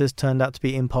competitors turned out to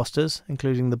be imposters,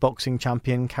 including the boxing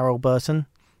champion Carol Burton.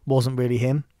 Wasn't really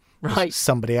him. Right.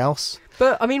 Somebody else.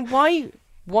 But I mean, why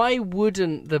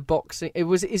wouldn't the boxing?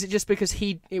 Is it just because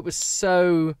it was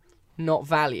so not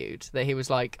valued that he was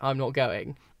like, I'm not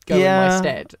going. Go in my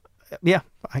stead. Yeah,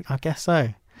 I guess so.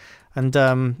 And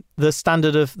the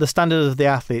standard of the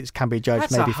athletes can be judged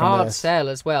That's maybe a from hard this. sell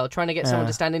as well. Trying to get someone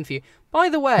to stand in for you. By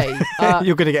the way,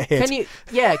 you're going to get hit. Can you?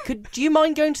 Yeah. Do you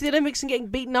mind going to the Olympics and getting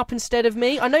beaten up instead of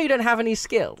me? I know you don't have any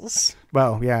skills.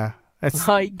 Well, yeah. It's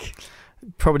like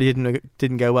probably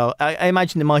didn't go well. I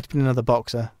imagine it might have been another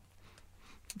boxer.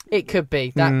 It could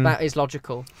be. That is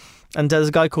logical. And there's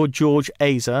a guy called George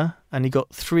Azer, and he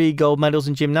got 3 gold medals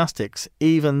in gymnastics,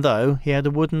 even though he had a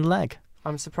wooden leg.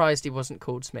 I'm surprised he wasn't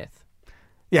called Smith.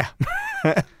 Yeah.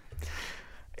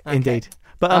 Indeed.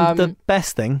 But the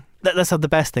best thing, let's have the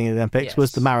best thing in the Olympics,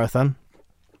 was the marathon,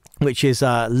 which is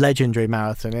a legendary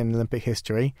marathon in Olympic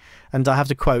history. And I have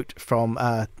to quote from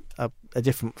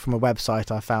from a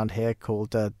website I found here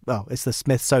called it's the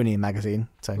Smithsonian Magazine,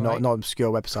 so not an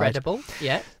obscure website. Credible,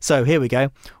 yeah. So here we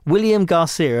go. William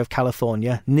Garcia of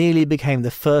California nearly became the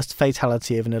first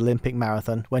fatality of an Olympic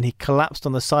marathon when he collapsed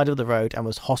on the side of the road and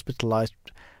was hospitalized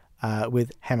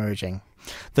with hemorrhaging.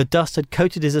 The dust had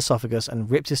coated his esophagus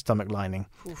and ripped his stomach lining.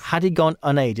 Oof. Had he gone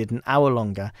unaided an hour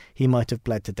longer, he might have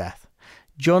bled to death.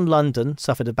 John London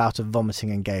suffered a bout of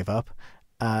vomiting and gave up.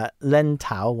 Len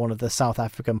Tao, one of the South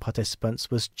African participants,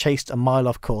 was chased a mile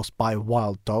off course by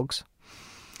wild dogs.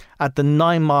 At the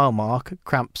 9-mile mark,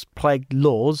 cramps plagued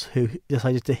Laws, who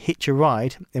decided to hitch a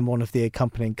ride in one of the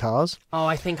accompanying cars. Oh,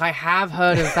 I think I have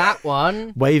heard of that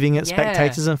one. Waving at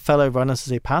spectators and fellow runners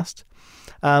as he passed.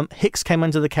 Hicks came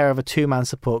under the care of a 2-man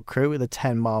support crew at the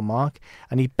 10-mile mark,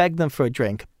 and he begged them for a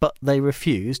drink, but they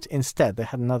refused. Instead, they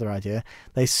had another idea.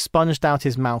 They sponged out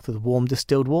his mouth with warm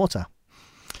distilled water.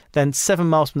 Then 7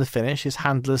 miles from the finish, his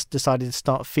handlers decided to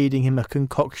start feeding him a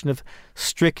concoction of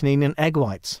strychnine and egg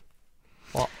whites.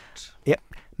 What? Yep.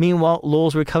 Meanwhile,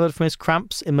 Laws recovered from his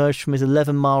cramps, emerged from his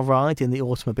 11-mile ride in the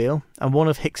automobile, and one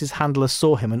of Hicks's handlers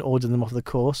saw him and ordered them off the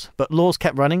course. But Laws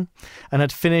kept running and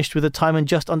had finished with a time in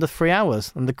just under 3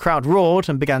 hours, and the crowd roared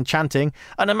and began chanting,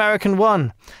 "An American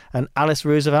won!" And Alice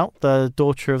Roosevelt, the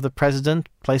daughter of the president,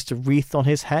 placed a wreath on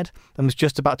his head and was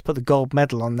just about to put the gold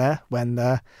medal on there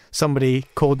when somebody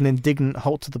called an indignant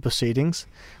halt to the proceedings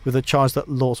with the charge that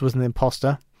Laws was an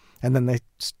imposter, and then they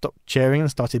stopped cheering and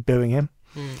started booing him.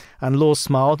 And Laws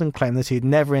smiled and claimed that he'd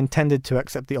never intended to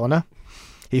accept the honour.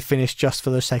 He finished just for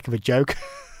the sake of a joke.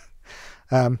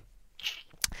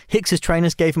 Hicks's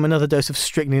trainers gave him another dose of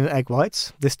strychnine and egg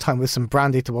whites, this time with some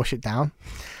brandy to wash it down,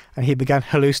 and he began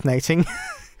hallucinating,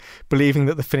 believing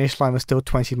that the finish line was still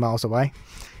 20 miles away.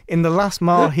 In the last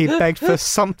mile, he begged for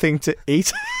something to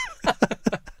eat.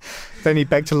 Then he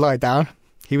begged to lie down.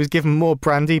 He was given more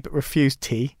brandy but refused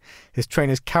tea. His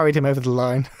trainers carried him over the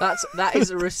line. That is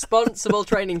a responsible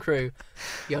training crew.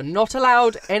 You're not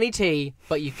allowed any tea,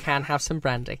 but you can have some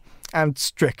brandy. And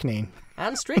strychnine.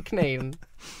 And strychnine.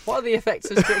 What are the effects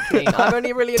of strychnine? I've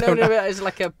only really known of it as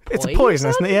like a poison. It's a poison,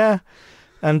 isn't it? Yeah.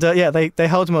 And they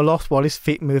held him aloft while his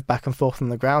feet moved back and forth on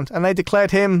the ground, and they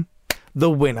declared him the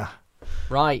winner.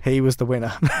 Right. He was the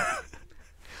winner.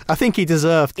 I think he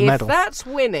deserved the medal. If that's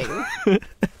winning,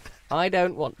 I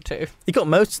don't want to. He got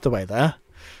most of the way there,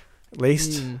 at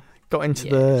least. Got into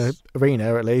the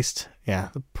arena, at least. Yeah,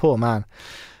 the poor man.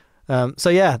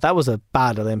 That was a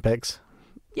bad Olympics.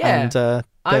 Yeah. And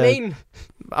I mean,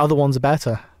 other ones are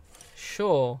better.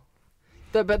 Sure.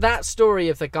 But that story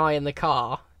of the guy in the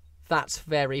car, that's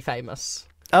very famous.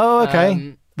 Oh,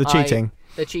 okay. The cheating.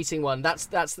 The cheating one. That's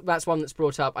one that's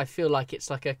brought up. I feel like it's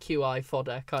like a QI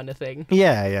fodder kind of thing.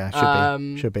 Yeah.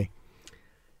 Should be.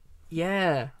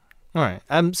 Yeah. All right.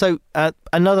 So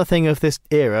another thing of this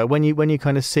era, when you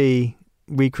kind of see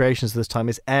recreations of this time,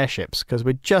 is airships, because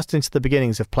we're just into the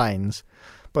beginnings of planes,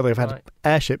 but they've had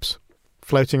airships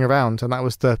floating around, and that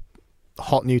was the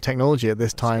hot new technology at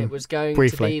this time. It was going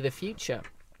to be the future.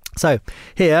 So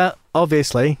here,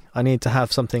 obviously, I need to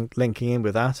have something linking in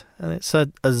with that, and it's a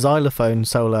xylophone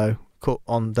solo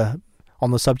on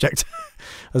the subject,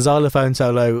 a xylophone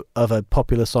solo of a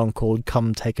popular song called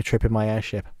 "Come Take a Trip in My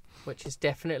Airship." Which is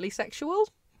definitely sexual?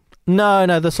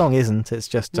 No, the song isn't. It's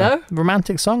just a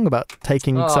romantic song about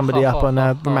taking somebody up on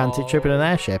a romantic trip in an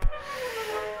airship.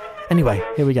 Anyway,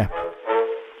 here we go.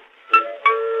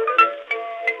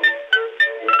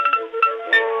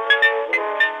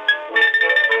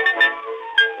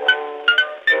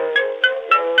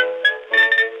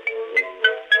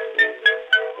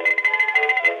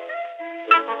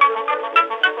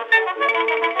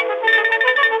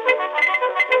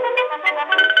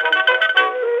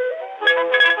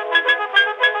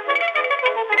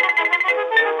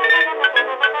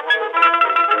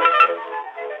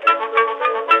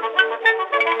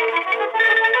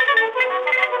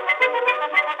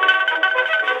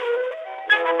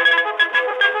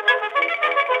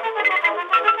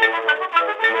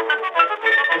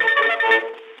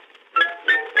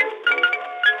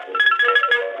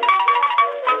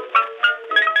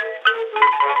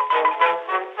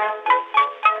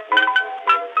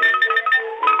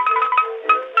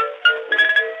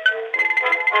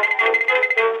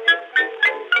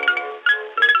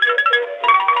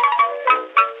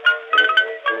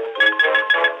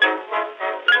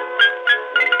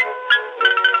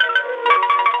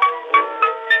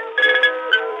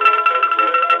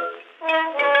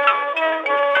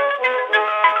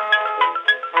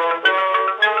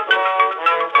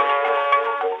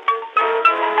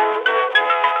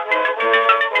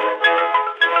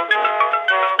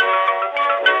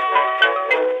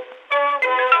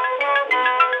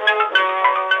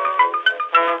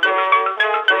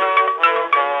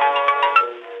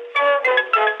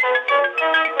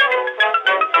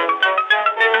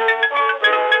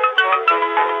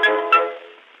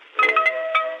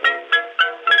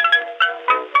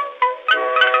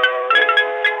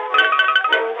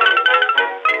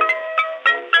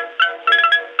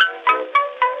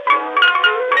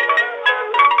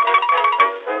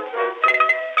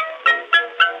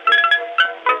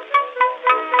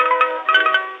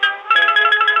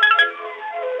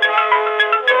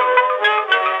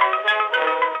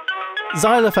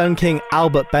 Xylophone King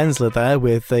Albert Bensler there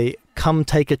with the "Come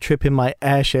Take a Trip in My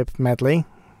Airship" medley.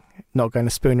 Not going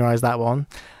to spoonerise that one.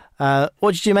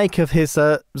 What did you make of his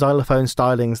xylophone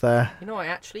stylings there? You know, I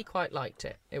actually quite liked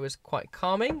it. It was quite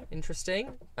calming,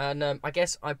 interesting, and I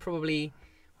guess I probably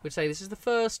would say this is the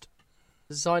first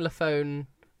xylophone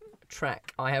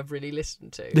track I have really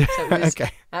listened to. So it was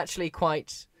actually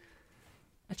quite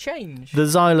a change. The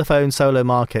xylophone solo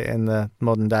market in the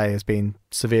modern day has been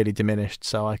severely diminished,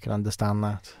 so I can understand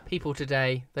that. People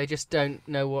today, they just don't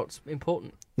know what's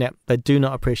important. Yeah, they do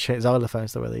not appreciate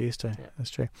xylophones the way they used to. Yeah.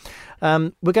 That's true.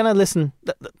 We're going to listen.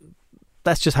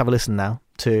 Let's just have a listen now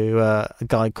to a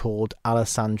guy called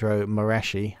Alessandro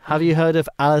Moreschi. Have you heard of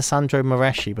Alessandro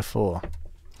Moreschi before?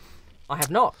 I have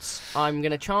not. I'm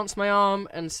going to chance my arm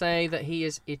and say that he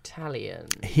is Italian.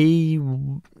 He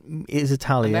is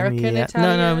Italian. American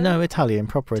Italian? No, Italian,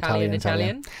 proper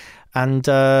Italian. And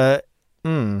I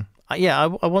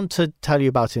want to tell you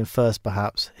about him first,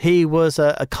 perhaps. He was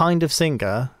a kind of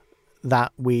singer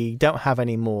that we don't have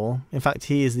anymore. In fact,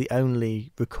 he is the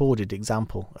only recorded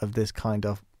example of this kind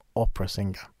of opera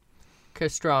singer.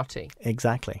 Castrati.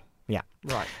 Exactly, yeah.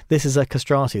 Right. This is a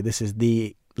castrati. This is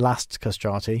the last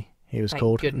castrati. He was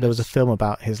called. Goodness. There was a film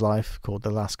about his life called The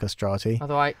Last Castrati.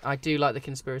 Although I do like the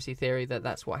conspiracy theory that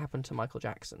that's what happened to Michael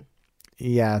Jackson.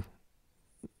 Yeah,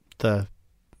 the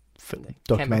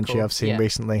documentary I've seen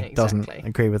recently doesn't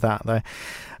agree with that though.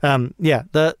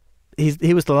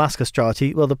 He was the last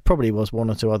castrati. Well, there probably was one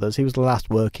or two others. He was the last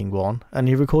working one, and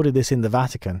he recorded this in the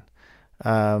Vatican.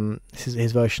 This is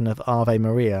his version of Ave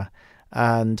Maria,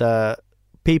 and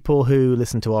people who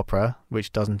listen to opera,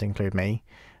 which doesn't include me,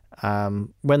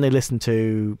 when they listen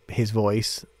to his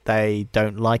voice, they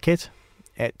don't like it.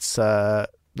 It's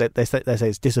they say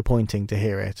it's disappointing to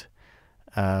hear it.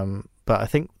 But I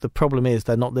think the problem is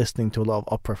they're not listening to a lot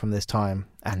of opera from this time.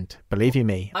 And believe you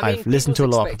me, I've listened to a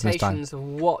lot from this time. Expectations of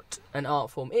what an art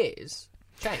form is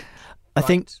change. I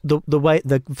think the way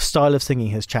the style of singing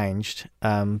has changed.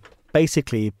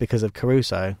 Basically, because of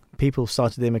Caruso, people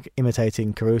started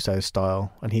imitating Caruso's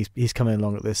style, and he's coming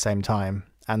along at the same time.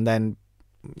 And then,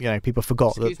 people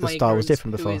forgot that the style was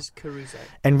different before. Who is Caruso?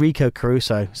 Enrico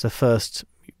Caruso is the first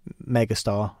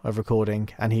megastar of recording,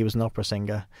 and he was an opera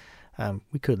singer.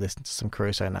 We could listen to some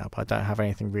Caruso now, but I don't have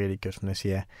anything really good from this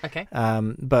year. Okay.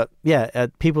 But yeah,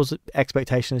 people's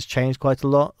expectations changed quite a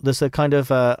lot. There's a kind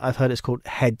of, I've heard it's called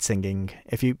head singing.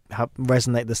 If you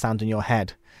resonate the sound in your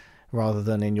head rather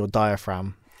than in your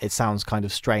diaphragm, it sounds kind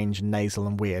of strange and nasal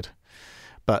and weird.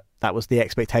 But that was the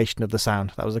expectation of the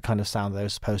sound. That was the kind of sound they were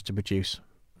supposed to produce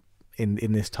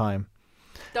in this time.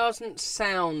 Doesn't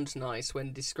sound nice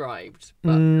when described.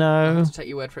 But no. I have to take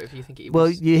your word for it if you think it was. Well,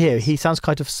 you hear he sounds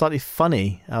kind of slightly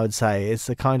funny, I would say. It's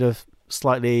a kind of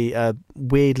slightly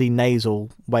weirdly nasal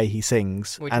way he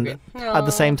sings, and at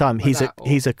the same time he's a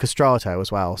castrato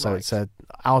as well, so it's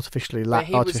artificially But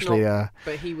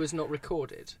he was not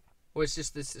recorded. Or it's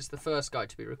just this is the first guy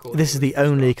to be recorded. This is the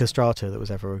only castrato that was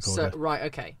ever recorded. So, right,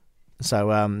 okay.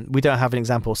 So we don't have an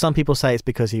example. Some people say it's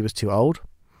because he was too old.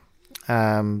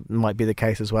 Might be the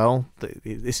case as well.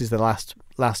 This is the last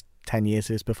 10 years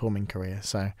of his performing career,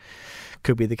 so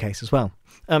could be the case as well.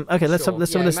 Okay, let's have a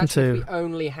listen to. If we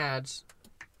only had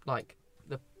like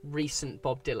the recent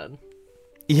Bob Dylan.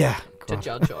 Yeah, to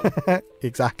judge on.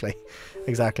 Exactly.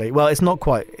 Well, it's not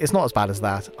as bad as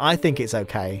that. I think it's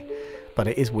okay, but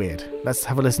it is weird. Let's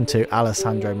have a listen to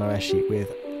Alessandro Moreschi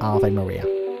with Ave Maria.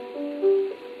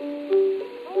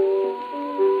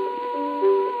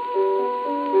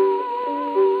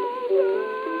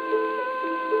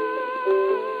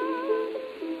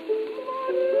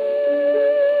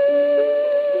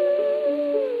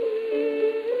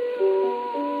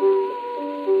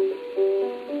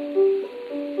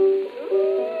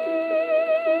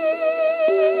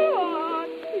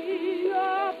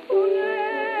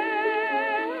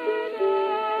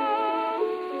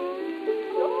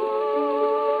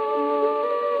 Oh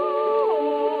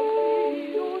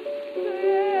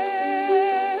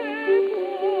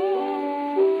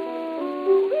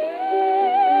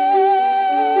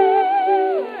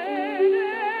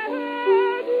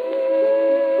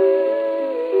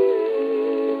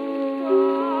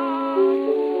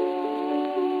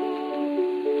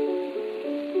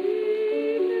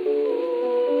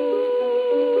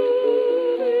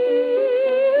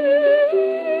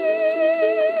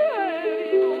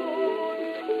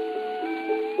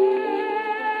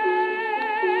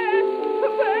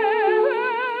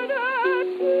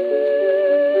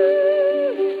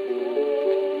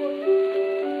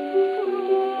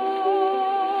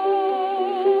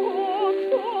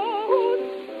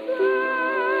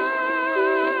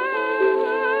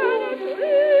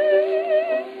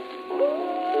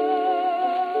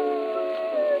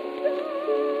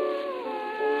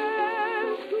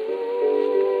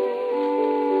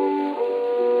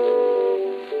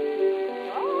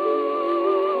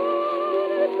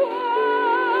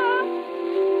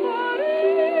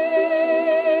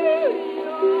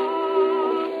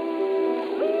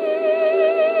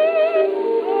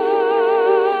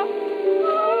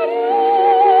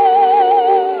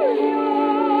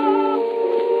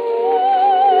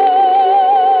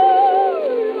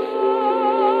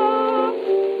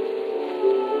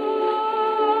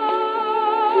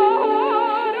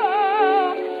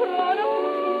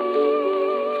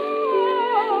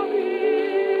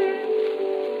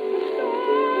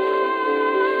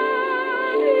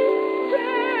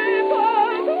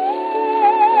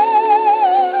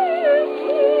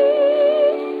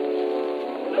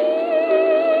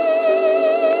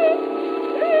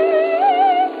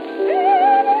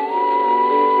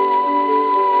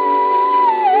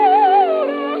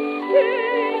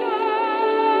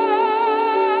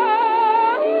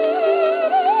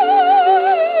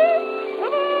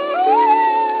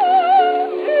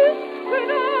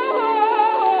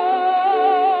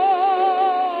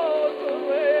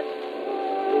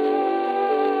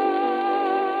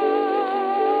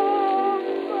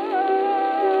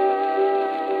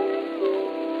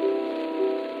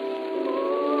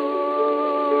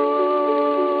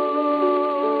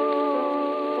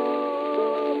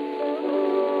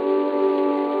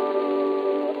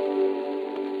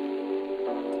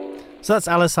So that's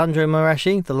Alessandro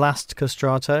Moreschi, the last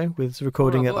castrato, with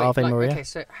recording at Ave Maria. Okay,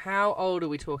 so how old are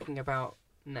we talking about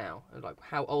now? Like,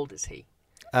 how old is he?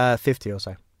 50 or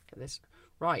so.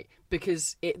 Right,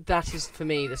 because that is, for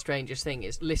me, the strangest thing,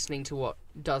 is listening to what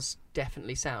does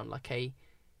definitely sound like a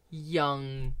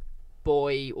young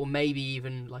boy, or maybe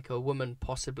even like a woman,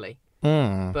 possibly.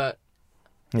 But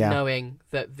knowing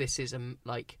that this is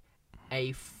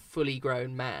a fully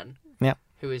grown man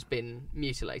who has been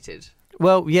mutilated.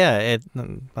 Well, yeah,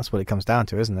 that's what it comes down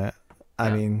to, isn't it?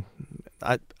 I mean,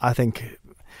 I think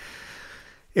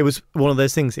it was one of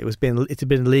those things. It had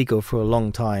been illegal for a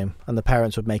long time, and the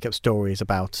parents would make up stories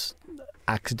about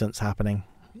accidents happening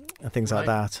and things like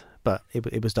that. But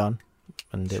it was done,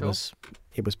 and it was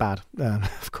bad,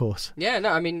 of course. Yeah, no,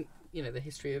 I mean, the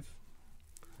history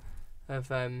of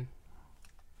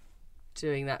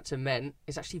doing that to men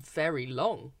is actually very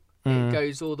long. It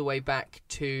goes all the way back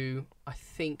to, I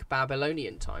think,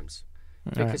 Babylonian times,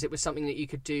 because it was something that you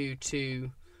could do to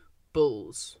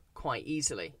bulls quite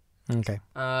easily. Okay.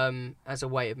 As a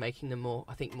way of making them more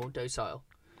docile.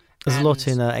 There's a lot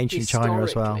in ancient China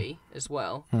as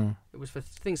well. It was for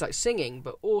things like singing,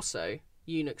 but also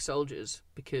eunuch soldiers,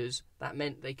 because that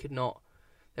meant there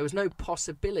was no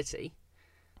possibility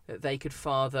that they could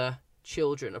father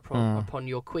children upon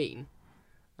your queen.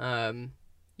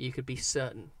 You could be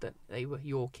certain that they were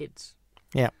your kids.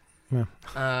 Yeah.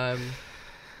 I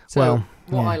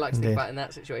like to think about in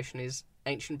that situation is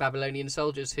ancient Babylonian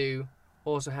soldiers who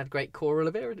also had great choral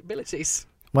abilities.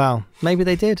 Well, maybe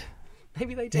they did. Yeah,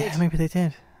 maybe they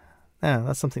did. Yeah,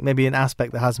 that's something, maybe an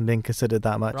aspect that hasn't been considered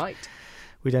that much. Right.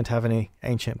 We don't have any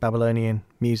ancient Babylonian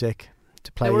music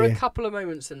to play. There were a couple of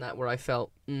moments in that where I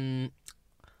felt,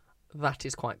 that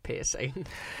is quite piercing.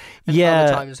 And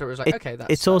other times where it was like,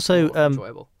 that's also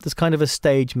enjoyable. There's kind of a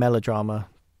stage melodrama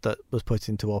that was put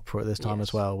into opera at this time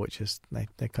as well, which is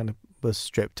they kind of was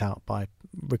stripped out by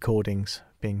recordings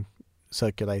being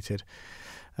circulated.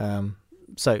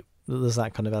 So there's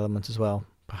that kind of element as well,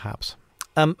 perhaps.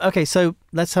 Okay, so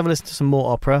let's have a listen to some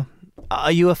more opera.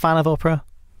 Are you a fan of opera?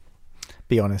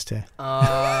 Be honest here.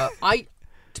 To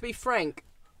be frank,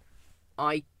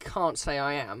 I can't say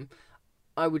I am.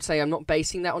 I would say I'm not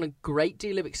basing that on a great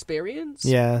deal of experience.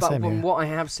 Yeah, but from what I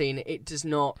have seen, it does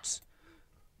not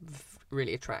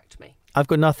really attract me. I've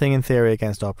got nothing in theory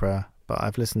against opera, but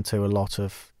I've listened to a lot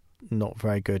of not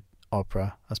very good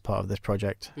opera as part of this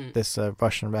project. This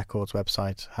Russian Records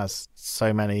website has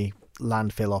so many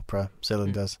landfill opera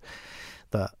cylinders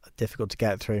that are difficult to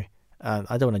get through.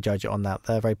 I don't want to judge it on that.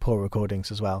 They're very poor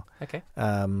recordings as well. Okay.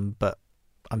 But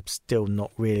I'm still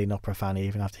not really an opera fan,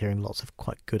 even after hearing lots of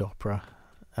quite good opera.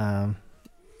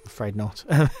 Afraid not.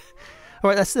 All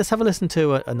right, let's have a listen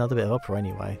to another bit of opera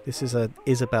anyway. This is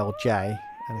Isabel J,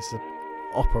 and it's an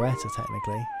operetta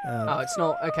technically. It's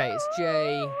not. Okay, it's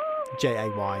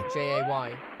J-A-Y.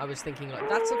 J-A-Y. I was thinking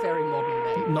that's a very modern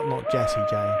name. Not Jessie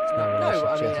J. No,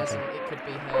 I mean it could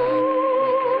be her.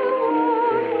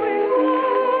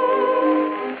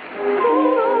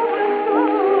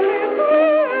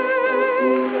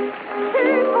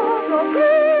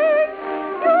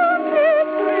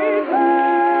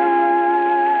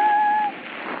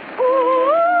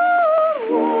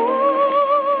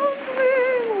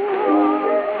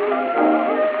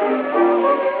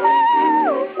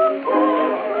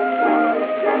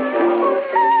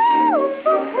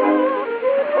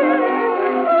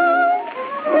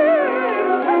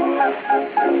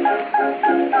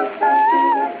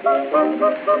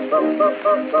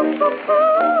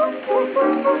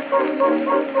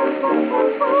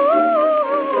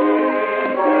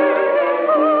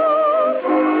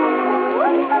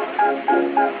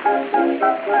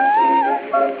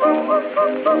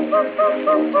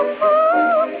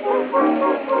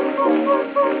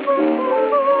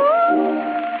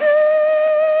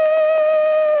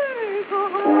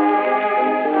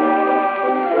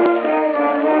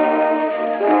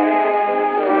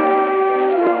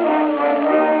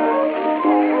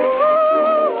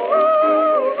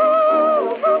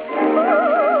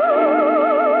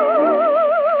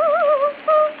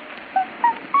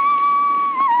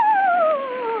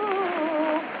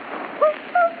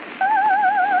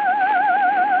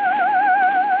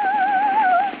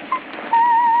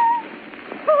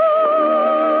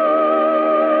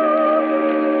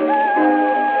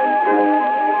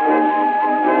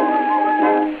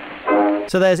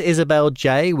 So there's Isabel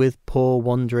J with Poor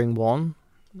Wandering One.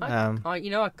 I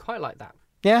quite like that.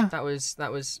 Yeah, that was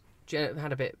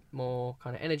had a bit more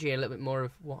kind of energy, a little bit more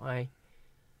of what I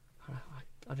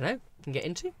don't know, can get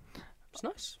into. It's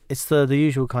nice. It's the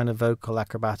usual kind of vocal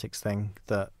acrobatics thing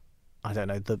that I don't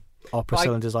know the opera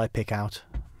cylinders I pick out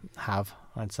have.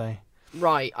 I'd say.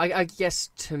 Right. I guess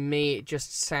to me it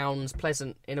just sounds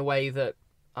pleasant in a way that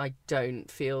I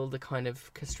don't feel the kind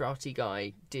of castrati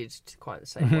guy did quite the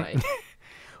same way.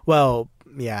 Well,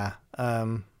 yeah.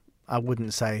 I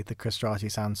wouldn't say the castrati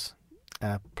sounds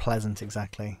pleasant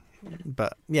exactly,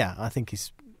 but yeah, I think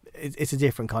it's a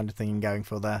different kind of thing you're going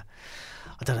for there.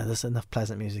 I don't know. There's enough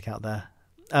pleasant music out there.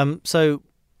 So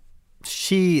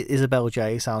she, Isabel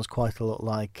J, sounds quite a lot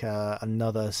like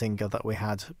another singer that we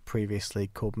had previously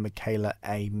called Michaela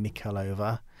A.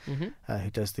 Mikhailova, who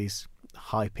does these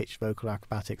high-pitched vocal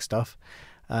acrobatic stuff.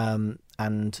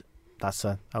 And that's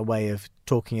a way of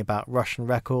talking about Russian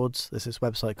records. There's this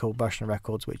website called Russian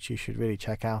Records, which you should really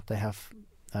check out. They have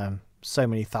so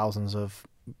many thousands of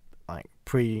like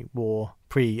pre-war,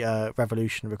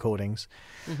 pre-revolution recordings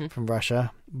from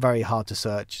Russia. Very hard to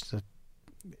search. It's a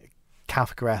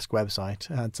Kafkaesque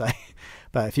website, I'd say.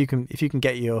 But if you can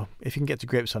get to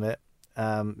grips on it,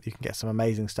 you can get some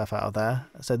amazing stuff out of there.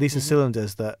 So these are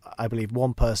cylinders that I believe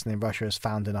one person in Russia has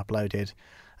found and uploaded.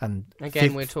 And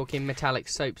again, we're talking metallic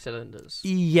soap cylinders.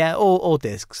 Yeah, or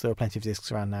discs. There are plenty of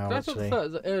discs around now. I thought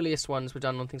the earliest ones were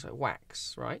done on things like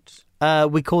wax, right?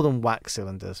 We call them wax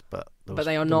cylinders, but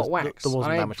they are not wax. There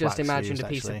wasn't that much just wax imagined used, a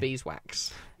piece actually. of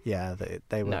beeswax. Yeah,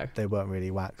 they weren't really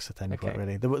wax at any point,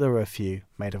 really. There were a few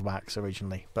made of wax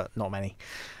originally, but not many.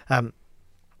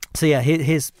 So yeah,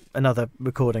 here's another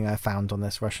recording I found on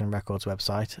this Russian Records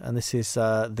website, and this is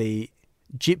the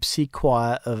Gypsy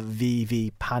Choir of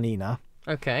VV Panina.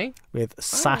 Okay. With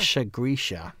Sasha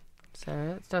Grisha. So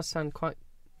it does sound quite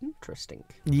interesting.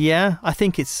 Yeah, I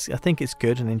think it's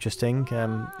good and interesting.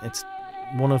 It's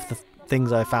one of the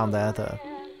things I found there that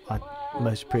I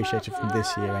most appreciated from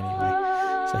this year anyway.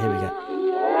 So here we go.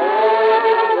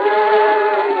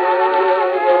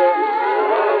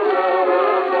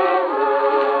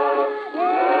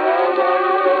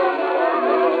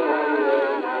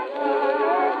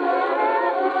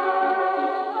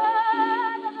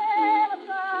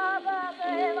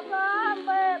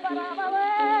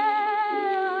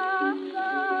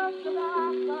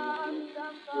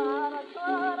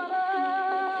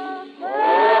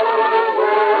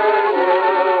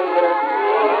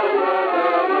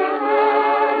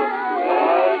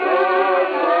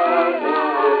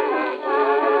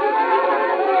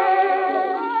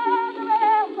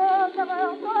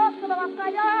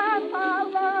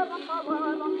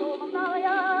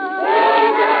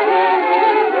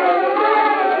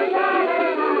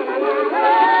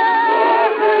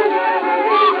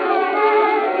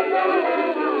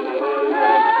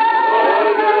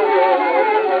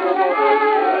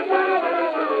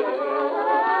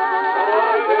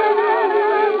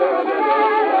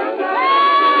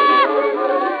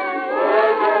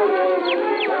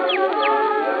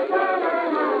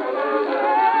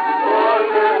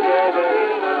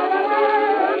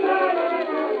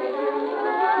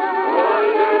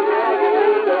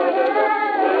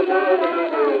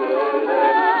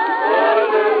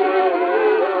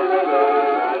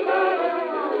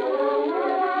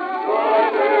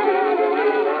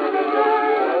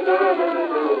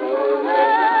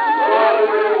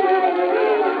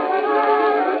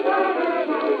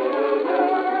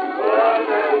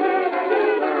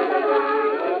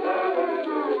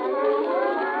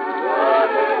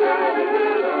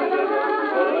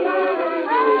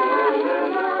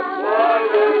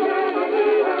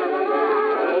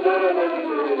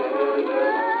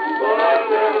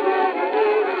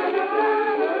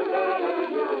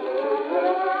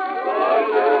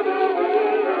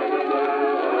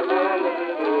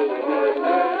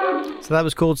 So that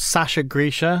was called Sasha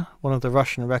Grisha, one of the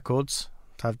Russian records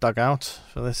that I've dug out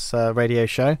for this radio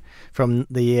show from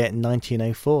the year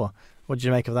 1904. What did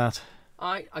you make of that?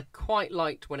 I quite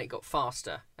liked when it got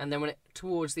faster, and then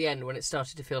towards the end when it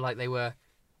started to feel like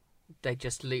they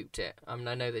just looped it. I mean,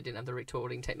 I know they didn't have the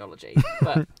recording technology,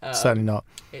 but certainly not.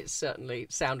 It certainly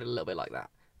sounded a little bit like that.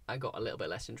 I got a little bit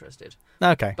less interested.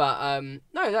 Okay, but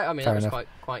no, that was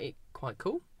quite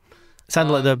cool. It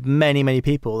sounded like there were many, many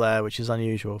people there, which is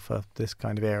unusual for this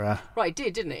kind of era. Right, it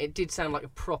did, didn't it? It did sound like a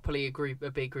big group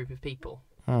of people.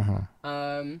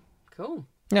 Cool.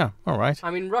 Yeah, all right.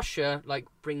 I mean, Russia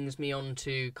brings me on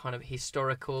to kind of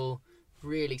historical,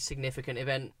 really significant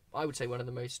event. I would say one of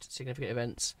the most significant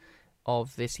events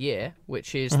of this year,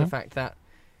 which is the fact that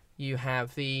you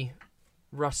have the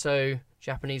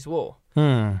Russo-Japanese War.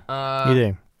 You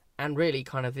do. And really,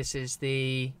 kind of, this is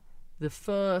the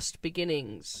first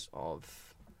beginnings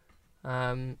of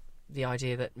the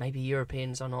idea that maybe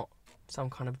Europeans are not some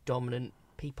kind of dominant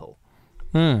people.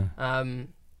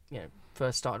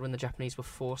 First started when the Japanese were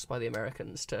forced by the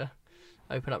Americans to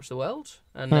open up to the world,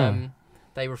 and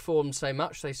they reformed so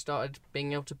much they started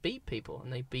being able to beat people,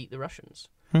 and they beat the Russians.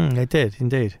 They did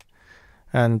indeed,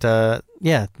 and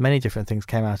many different things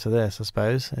came out of this. I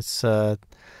suppose it's the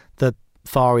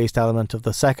Far East element of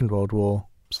the Second World War.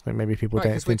 Something maybe people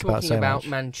don't think about so much. We're talking about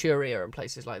Manchuria and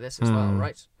places like this as well,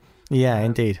 right? Yeah,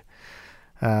 indeed.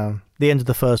 The end of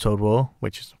the First World War,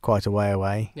 which is quite a way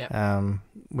away. Yeah.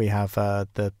 We have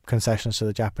the concessions to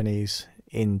the Japanese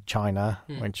in China,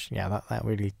 which that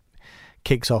really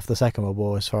kicks off the Second World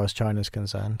War as far as China's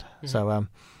concerned. So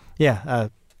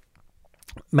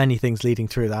many things leading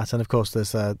through that, and of course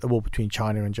there's the war between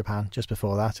China and Japan just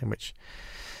before that, in which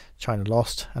China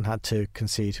lost and had to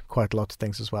concede quite a lot of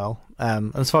things as well.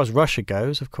 And as far as Russia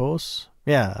goes, of course,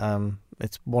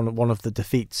 it's one of the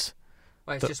defeats.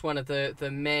 Well, it's just one of the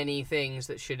many things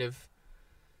that should have,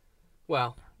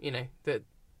 that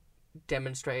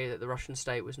demonstrated that the Russian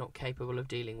state was not capable of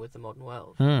dealing with the modern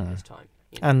world at this time.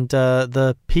 And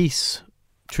the peace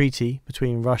treaty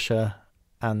between Russia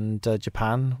and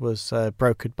Japan was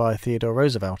brokered by Theodore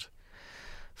Roosevelt,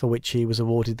 for which he was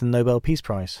awarded the Nobel Peace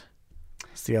Prize.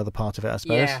 That's the other part of it, I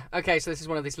suppose. Yeah, okay, so this is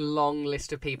one of this long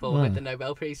list of people with the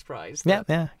Nobel Peace Prize.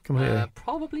 Yeah, completely.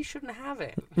 Probably shouldn't have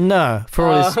it. No, for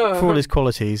all his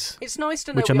qualities. It's nice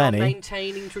to know which are we many. are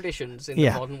maintaining traditions in the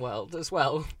modern world as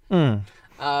well.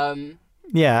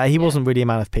 Yeah, he wasn't really a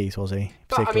man of peace, was he?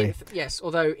 Particularly. But, yes,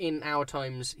 although in our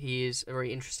times he is a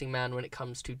very interesting man when it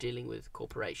comes to dealing with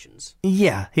corporations.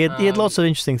 Yeah, he had lots of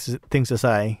interesting things to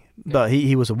say, but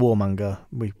he was a warmonger.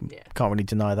 We can't really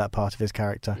deny that part of his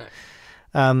character. No.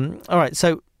 All right,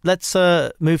 so let's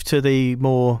move to the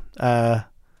more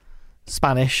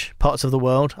Spanish parts of the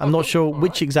world. I'm not sure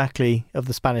which exactly of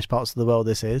the Spanish parts of the world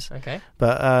this is. Okay.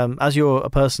 But as you're a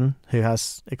person who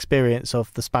has experience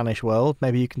of the Spanish world,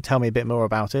 maybe you can tell me a bit more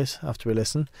about it after we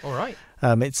listen. All right.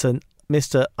 It's a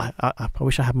Mr. I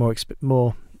wish I had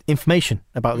more information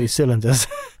about these cylinders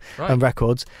and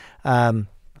records. But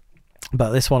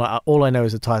this one, all I know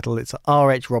is the title. It's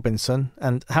R.H. Robinson.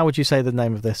 And how would you say the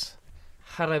name of this?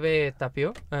 Jarabe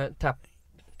Tapatio.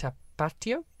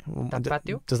 Tapatio.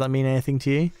 Does that mean anything to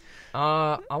you?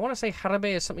 I want to say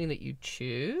jarabe is something that you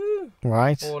chew.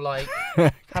 Right. Or like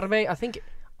jarabe.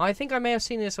 I think I may have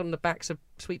seen this on the backs of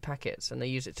sweet packets, and they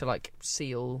use it to like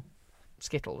seal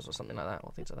Skittles or something like that,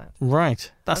 or things like that.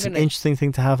 Right. That's an interesting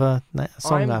thing to have a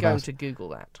song about. I'm going to Google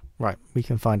that. Right. We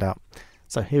can find out.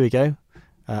 So here we go.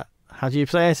 How do you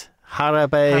say it?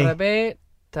 Jarabe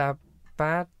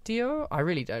Tapatio? I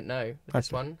really don't know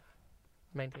this one.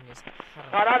 Main thing is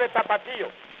Jarabe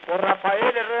Tapatio, por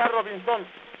Rafael Herrera Robinson,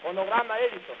 fonograma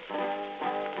Edison.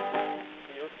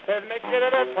 Si usted me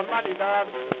quiere de formalidad,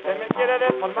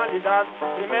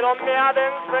 primero me ha de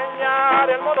enseñar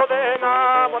el modo de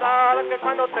enamorar, que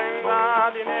cuando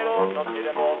tenga dinero nos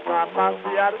iremos a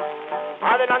pasear.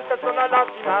 Adelante son las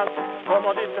lástimas,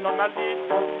 como dicen los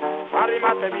malditos,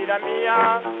 arrímate vida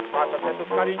mía, pásate tus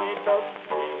cariñitos.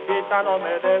 Indita, no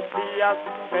me decías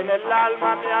que en el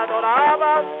alma me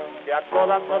adorabas, que a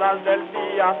todas horas del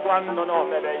día cuando no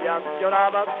me veías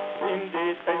llorabas.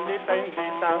 Indita, indita,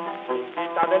 indita,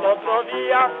 indita del otro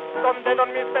día, donde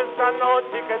dormiste esta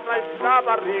noche y que traes la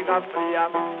barriga fría.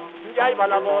 Y ahí va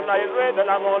la bola y ruede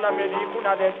la bola, me dijo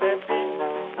una de Tepí.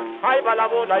 Ahí va la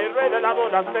bola y ruede la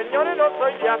bola, señores, no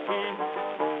soy de aquí.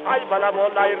 Ahí va la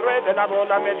bola y ruede la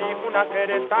bola, me dijo una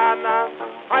queretana.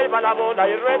 Ahí va la bola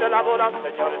y ruede la bola,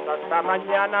 señores, hasta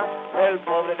mañana. El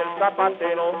pobre del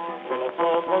zapatero, que los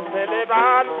ojos se le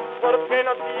van, porque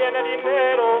no tiene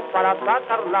dinero para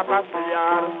sacarla a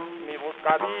pasear. Mi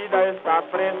buscavida está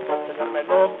preso, el señor me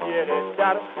lo quiere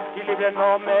echar, y libre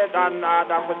no me da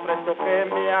nada, pues presto que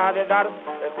me ha de dar.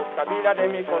 Es buscavida de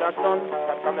mi corazón,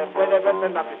 hasta me puede verse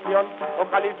en la prisión.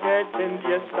 Ojalá y se echen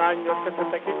 10 años, que se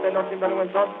te quite los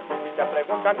sinvergüenzos. Y si te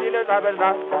preguntan, diles la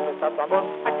verdad, ¿dónde está tu amor?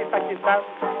 Aquí está, aquí está.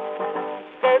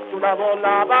 Que es una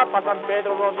bola va pa' San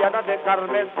Pedro rodeada de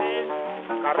carmesí,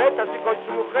 carretas y con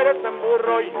sus mujeres en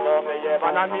burro, y no me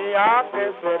llevan a mí,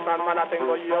 que soy tan mala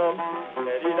tengo yo,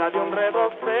 herida de un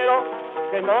rebocero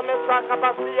que no me saca a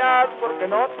pasear porque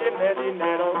no tiene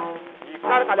dinero. Y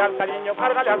cárgale al cariño,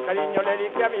 le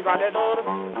dije a mi valedor,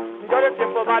 llore el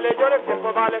tiempo vale,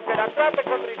 que la trate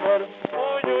con rigor.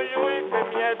 Uy, uy, uy, qué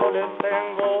miedo les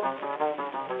tengo,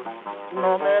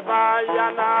 no me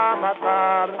vayan a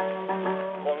matar.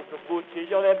 Con su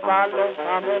cuchillo de palo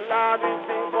a mi lado y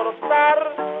sin cortar,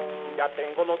 ya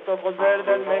tengo los ojos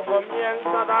verdes, me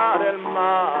comienza a dar el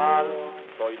mal.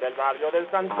 Soy del barrio del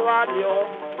Santuario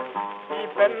y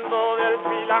pendo del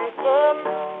Pilancón.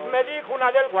 Me dijo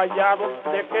una del Guayabo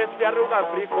de que se arruga el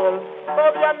frijol,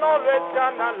 todavía no lo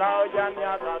echan a la olla ni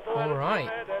a dado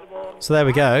el So there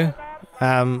we go.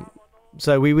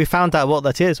 So we found out what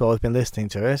that is while we've been listening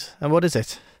to it. And what is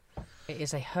it? It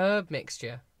is a herb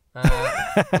mixture.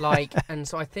 And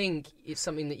so I think it's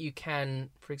something that you can,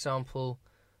 for example,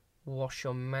 wash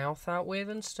your mouth out with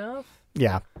and stuff.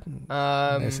 Yeah.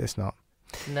 It's not.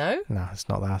 No? No, it's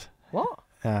not that. What?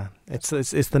 Yeah. It's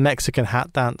the Mexican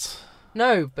hat dance.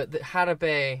 No, but the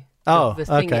jarabe, the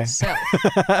thing okay. itself.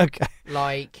 Okay.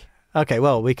 Like. Okay,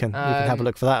 well, we can have a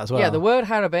look for that as well. Yeah, the word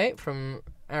jarabe, from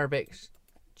Arabic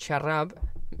charab,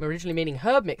 originally meaning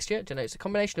herb mixture, denotes a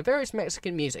combination of various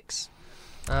Mexican musics.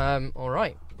 All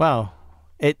right. Wow.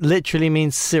 It literally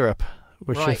means syrup,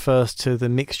 which Right. refers to the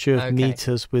mixture of Okay.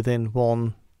 meters within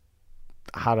one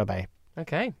jarabe.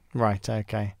 Okay. Right,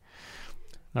 okay.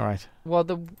 All right. Well,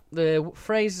 the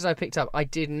phrases I picked up, I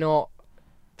did not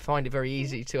find it very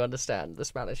easy to understand, the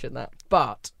Spanish in that.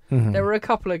 But there were a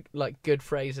couple of good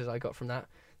phrases I got from that.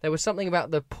 There was something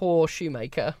about the poor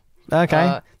shoemaker.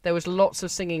 Okay. There was lots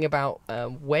of singing about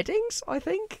weddings, I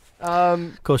think.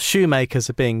 Of course, shoemakers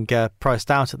are being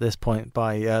priced out at this point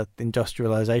by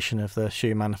industrialization of the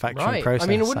shoe manufacturing process. I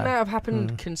mean, wouldn't that have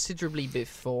happened considerably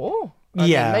before?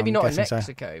 Yeah, I mean, maybe I'm not in guessing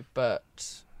Mexico, but...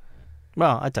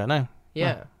 Well, I don't know.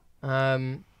 Yeah.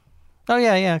 Oh,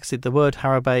 yeah. See, the word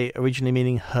jarabe originally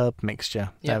meaning herb mixture.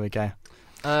 Yeah. There we go.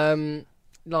 And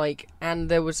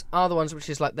there was other ones which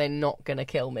is like, they're not going to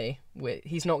kill me.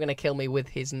 He's not going to kill me with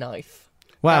his knife.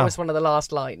 Wow. That was one of the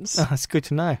last lines. Oh, that's good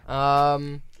to know.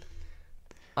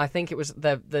 I think it was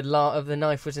the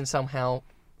knife was in somehow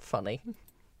funny.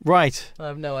 Right. I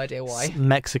have no idea why.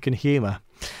 Mexican humour.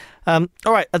 All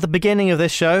right, at the beginning of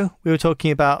this show, we were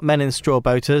talking about men in straw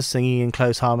boaters singing in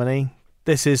close harmony.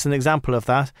 This is an example of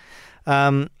that.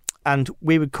 And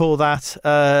we would call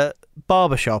that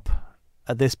barbershop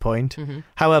at this point. Mm-hmm.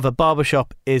 However,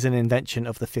 barbershop is an invention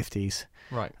of the 50s.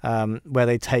 Right. Where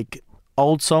they take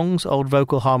old songs, old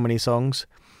vocal harmony songs,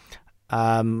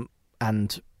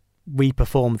 and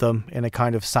re-perform them in a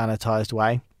kind of sanitized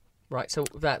way. Right, so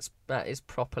that is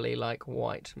properly like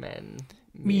white men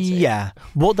music. Yeah.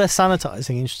 What they're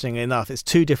sanitizing, interestingly enough, it's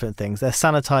two different things. They're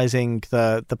sanitizing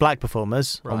the black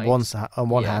performers Right. on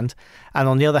one hand, and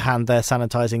on the other hand, they're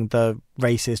sanitizing the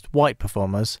racist white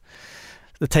performers.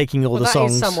 They're taking all the that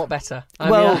songs. is somewhat better.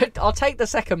 I Well- mean, I'll take the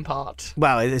second part.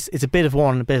 Well, it's a bit of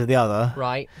one, a bit of the other.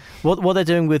 Right. What they're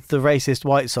doing with the racist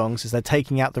white songs is they're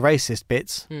taking out the racist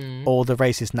bits Hmm. or the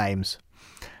racist names,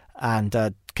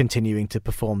 and continuing to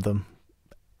perform them.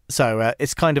 So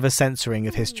it's kind of a censoring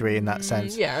of history in that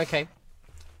sense. Yeah, okay.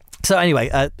 So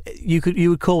anyway, you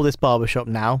would call this barbershop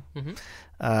now, Mhm.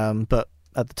 but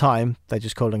at the time they're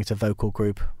just calling it a vocal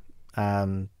group.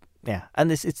 Yeah,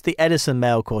 and it's the Edison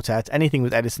Male Quartet. Anything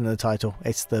with Edison in the title,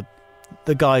 it's the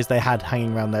guys they had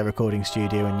hanging around their recording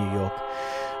studio in New York,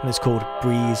 and it's called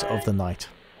Breeze of the Night.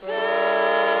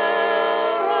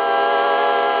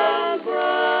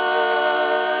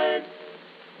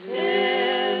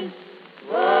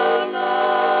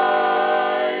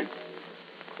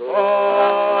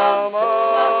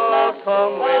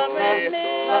 Come with me,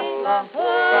 my love,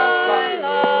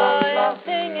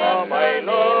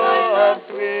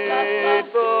 sweet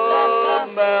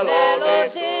melody.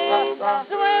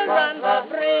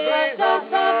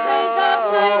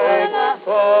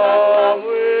 Come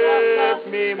with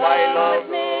me, my love.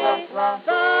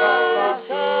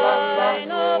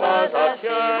 As a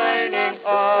shining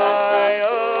eye,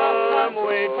 I'm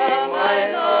waiting,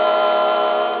 my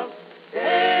love.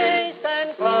 Haste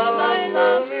and come to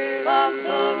me.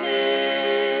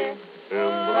 In the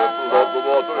middle of the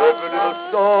water, every little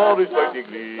star is brightly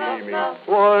gleaming,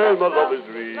 while my love is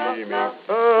dreaming,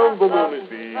 and the moon is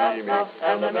beaming,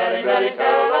 and the merry, merry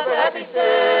carol of the happy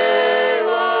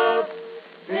sailors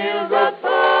feels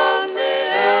upon the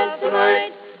air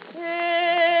tonight.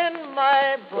 In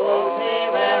my booty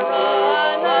where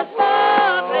on the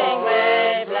sparkling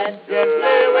wavelets,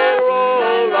 gently we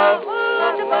roll up,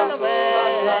 watch upon the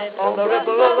waves, on the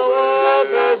ripple of the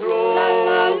waters roll.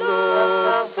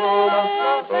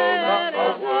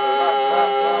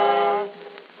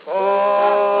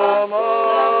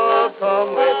 Come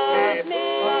with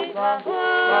me, my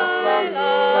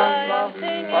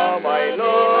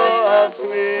love,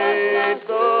 sweet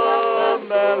the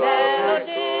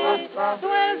melody,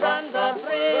 dwells on the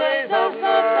breeze of the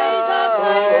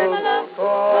night.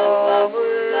 Come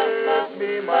with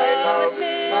me, my love,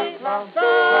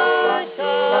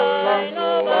 sunshine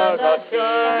over the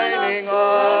shining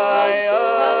eye.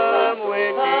 I'm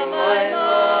waiting, my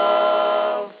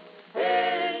love.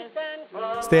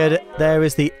 So there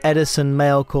is the Edison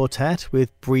Male Quartet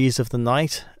with Breeze of the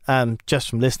Night. Just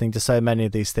from listening to so many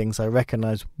of these things, I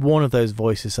recognise one of those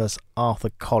voices as Arthur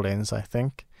Collins, I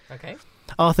think. Okay.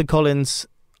 Arthur Collins,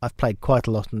 I've played quite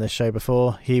a lot on this show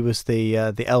before. He was the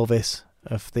Elvis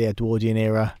of the Edwardian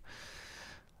era.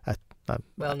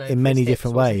 In many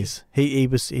different ways. He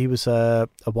was a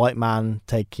white man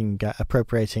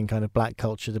appropriating kind of black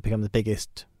culture to become the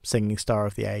biggest singing star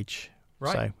of the age.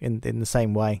 Right. So in the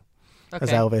same way as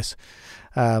Elvis.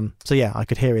 So yeah, I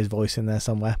could hear his voice in there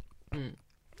somewhere.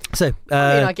 So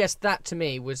I guess that to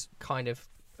me was kind of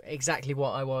exactly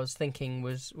what I was thinking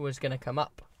was going to come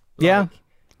up. Yeah.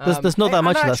 There's not that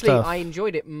much of that stuff. I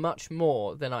enjoyed it much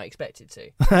more than I expected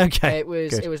to. Okay. It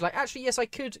was like, actually, yes, I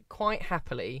could quite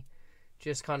happily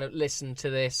just kind of listen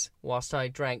to this whilst I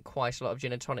drank quite a lot of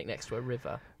gin and tonic next to a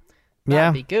river.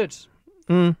 That'd be good.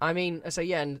 I mean, so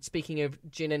yeah, and speaking of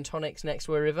gin and tonics next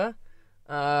to a river,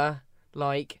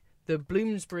 like the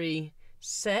Bloomsbury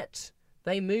set,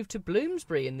 they moved to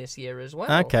Bloomsbury in this year as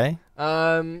well. Okay.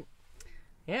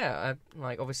 Yeah,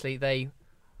 like obviously they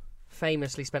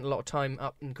famously spent a lot of time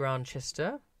up in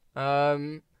Grantchester.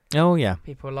 Oh yeah.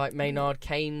 People like Maynard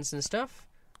Keynes and stuff.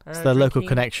 It's the local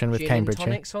connection with gin Cambridge. And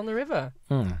tonics on the river,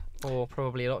 or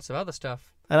probably lots of other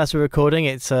stuff. And as we're recording,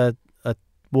 it's a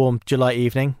warm July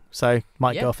evening, so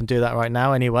might go off and do that right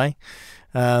now anyway.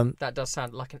 That does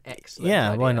sound like an excellent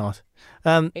idea. Why not?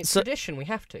 It's tradition, we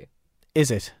have to.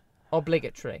 Is it?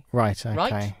 Obligatory. Right, okay.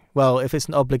 Right? Well, if it's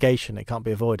an obligation, it can't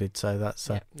be avoided, so that's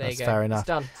fair enough. It's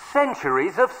done.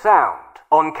 Centuries of Sound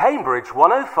on Cambridge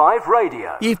 105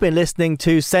 Radio. You've been listening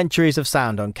to Centuries of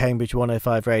Sound on Cambridge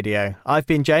 105 Radio. I've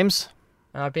been James.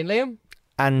 I've been Liam.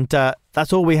 And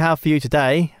that's all we have for you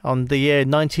today on the year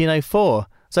 1904.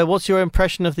 So what's your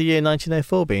impression of the year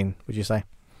 1904 been, would you say?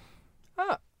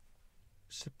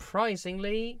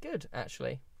 Surprisingly good,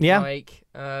 actually. Yeah. Like,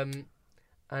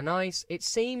 it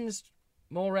seems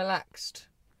more relaxed.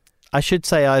 I should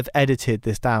say I've edited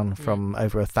this down from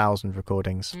over 1,000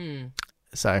 recordings.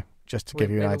 So, just to give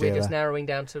you an idea. We're just narrowing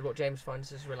down to what James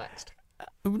finds as relaxed.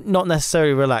 Not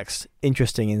necessarily relaxed,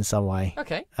 interesting in some way.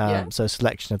 Okay. So,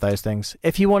 selection of those things.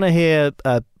 If you want to hear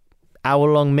an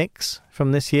hour-long mix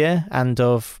from this year and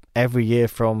of every year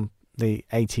from the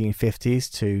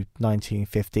 1850s to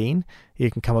 1915, you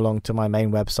can come along to my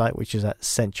main website, which is at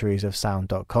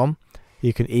centuriesofsound.com.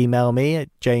 You can email me at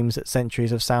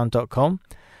james@centuriesofsound.com,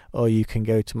 or you can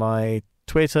go to my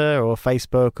Twitter or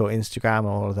Facebook or Instagram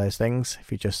or all of those things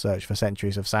if you just search for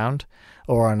Centuries of Sound,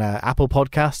 or on Apple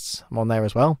Podcasts. I'm on there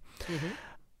as well.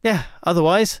 Yeah,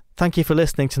 otherwise, thank you for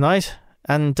listening tonight,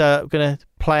 and we're going to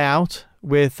play out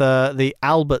with the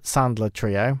Albert Sandler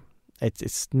Trio.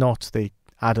 It's not the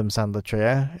Adam Sandler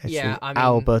Trio. It's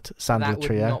Albert Sandler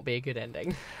Trio. That would not be a good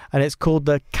ending. And it's called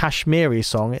the Kashmiri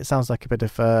Song. It sounds like a bit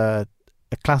of a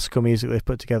classical music they've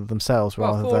put together themselves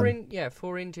rather than...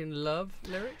 for Indian love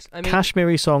lyrics. I mean,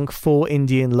 Kashmiri Song for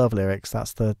Indian love lyrics.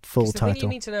 That's the full title. The thing you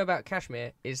need to know about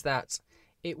Kashmir is that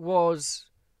it was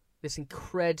this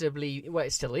incredibly, well,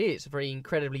 it still is, a very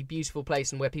incredibly beautiful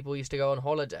place, and where people used to go on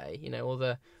holiday. You know, all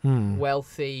the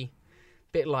wealthy,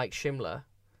 bit like Shimla,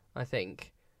 I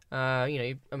think.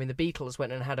 The Beatles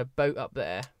went and had a boat up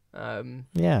there.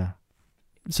 Yeah.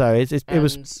 So it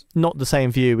was not the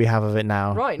same view we have of it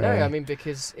now. Right, no, I mean,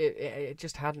 because it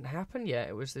just hadn't happened yet.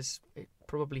 It was this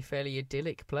probably fairly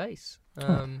idyllic place.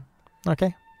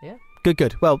 Okay. Yeah.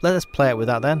 Good. Well, let us play it with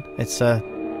that then. It's a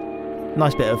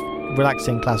nice bit of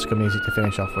relaxing classical music to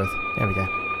finish off with. Here we go.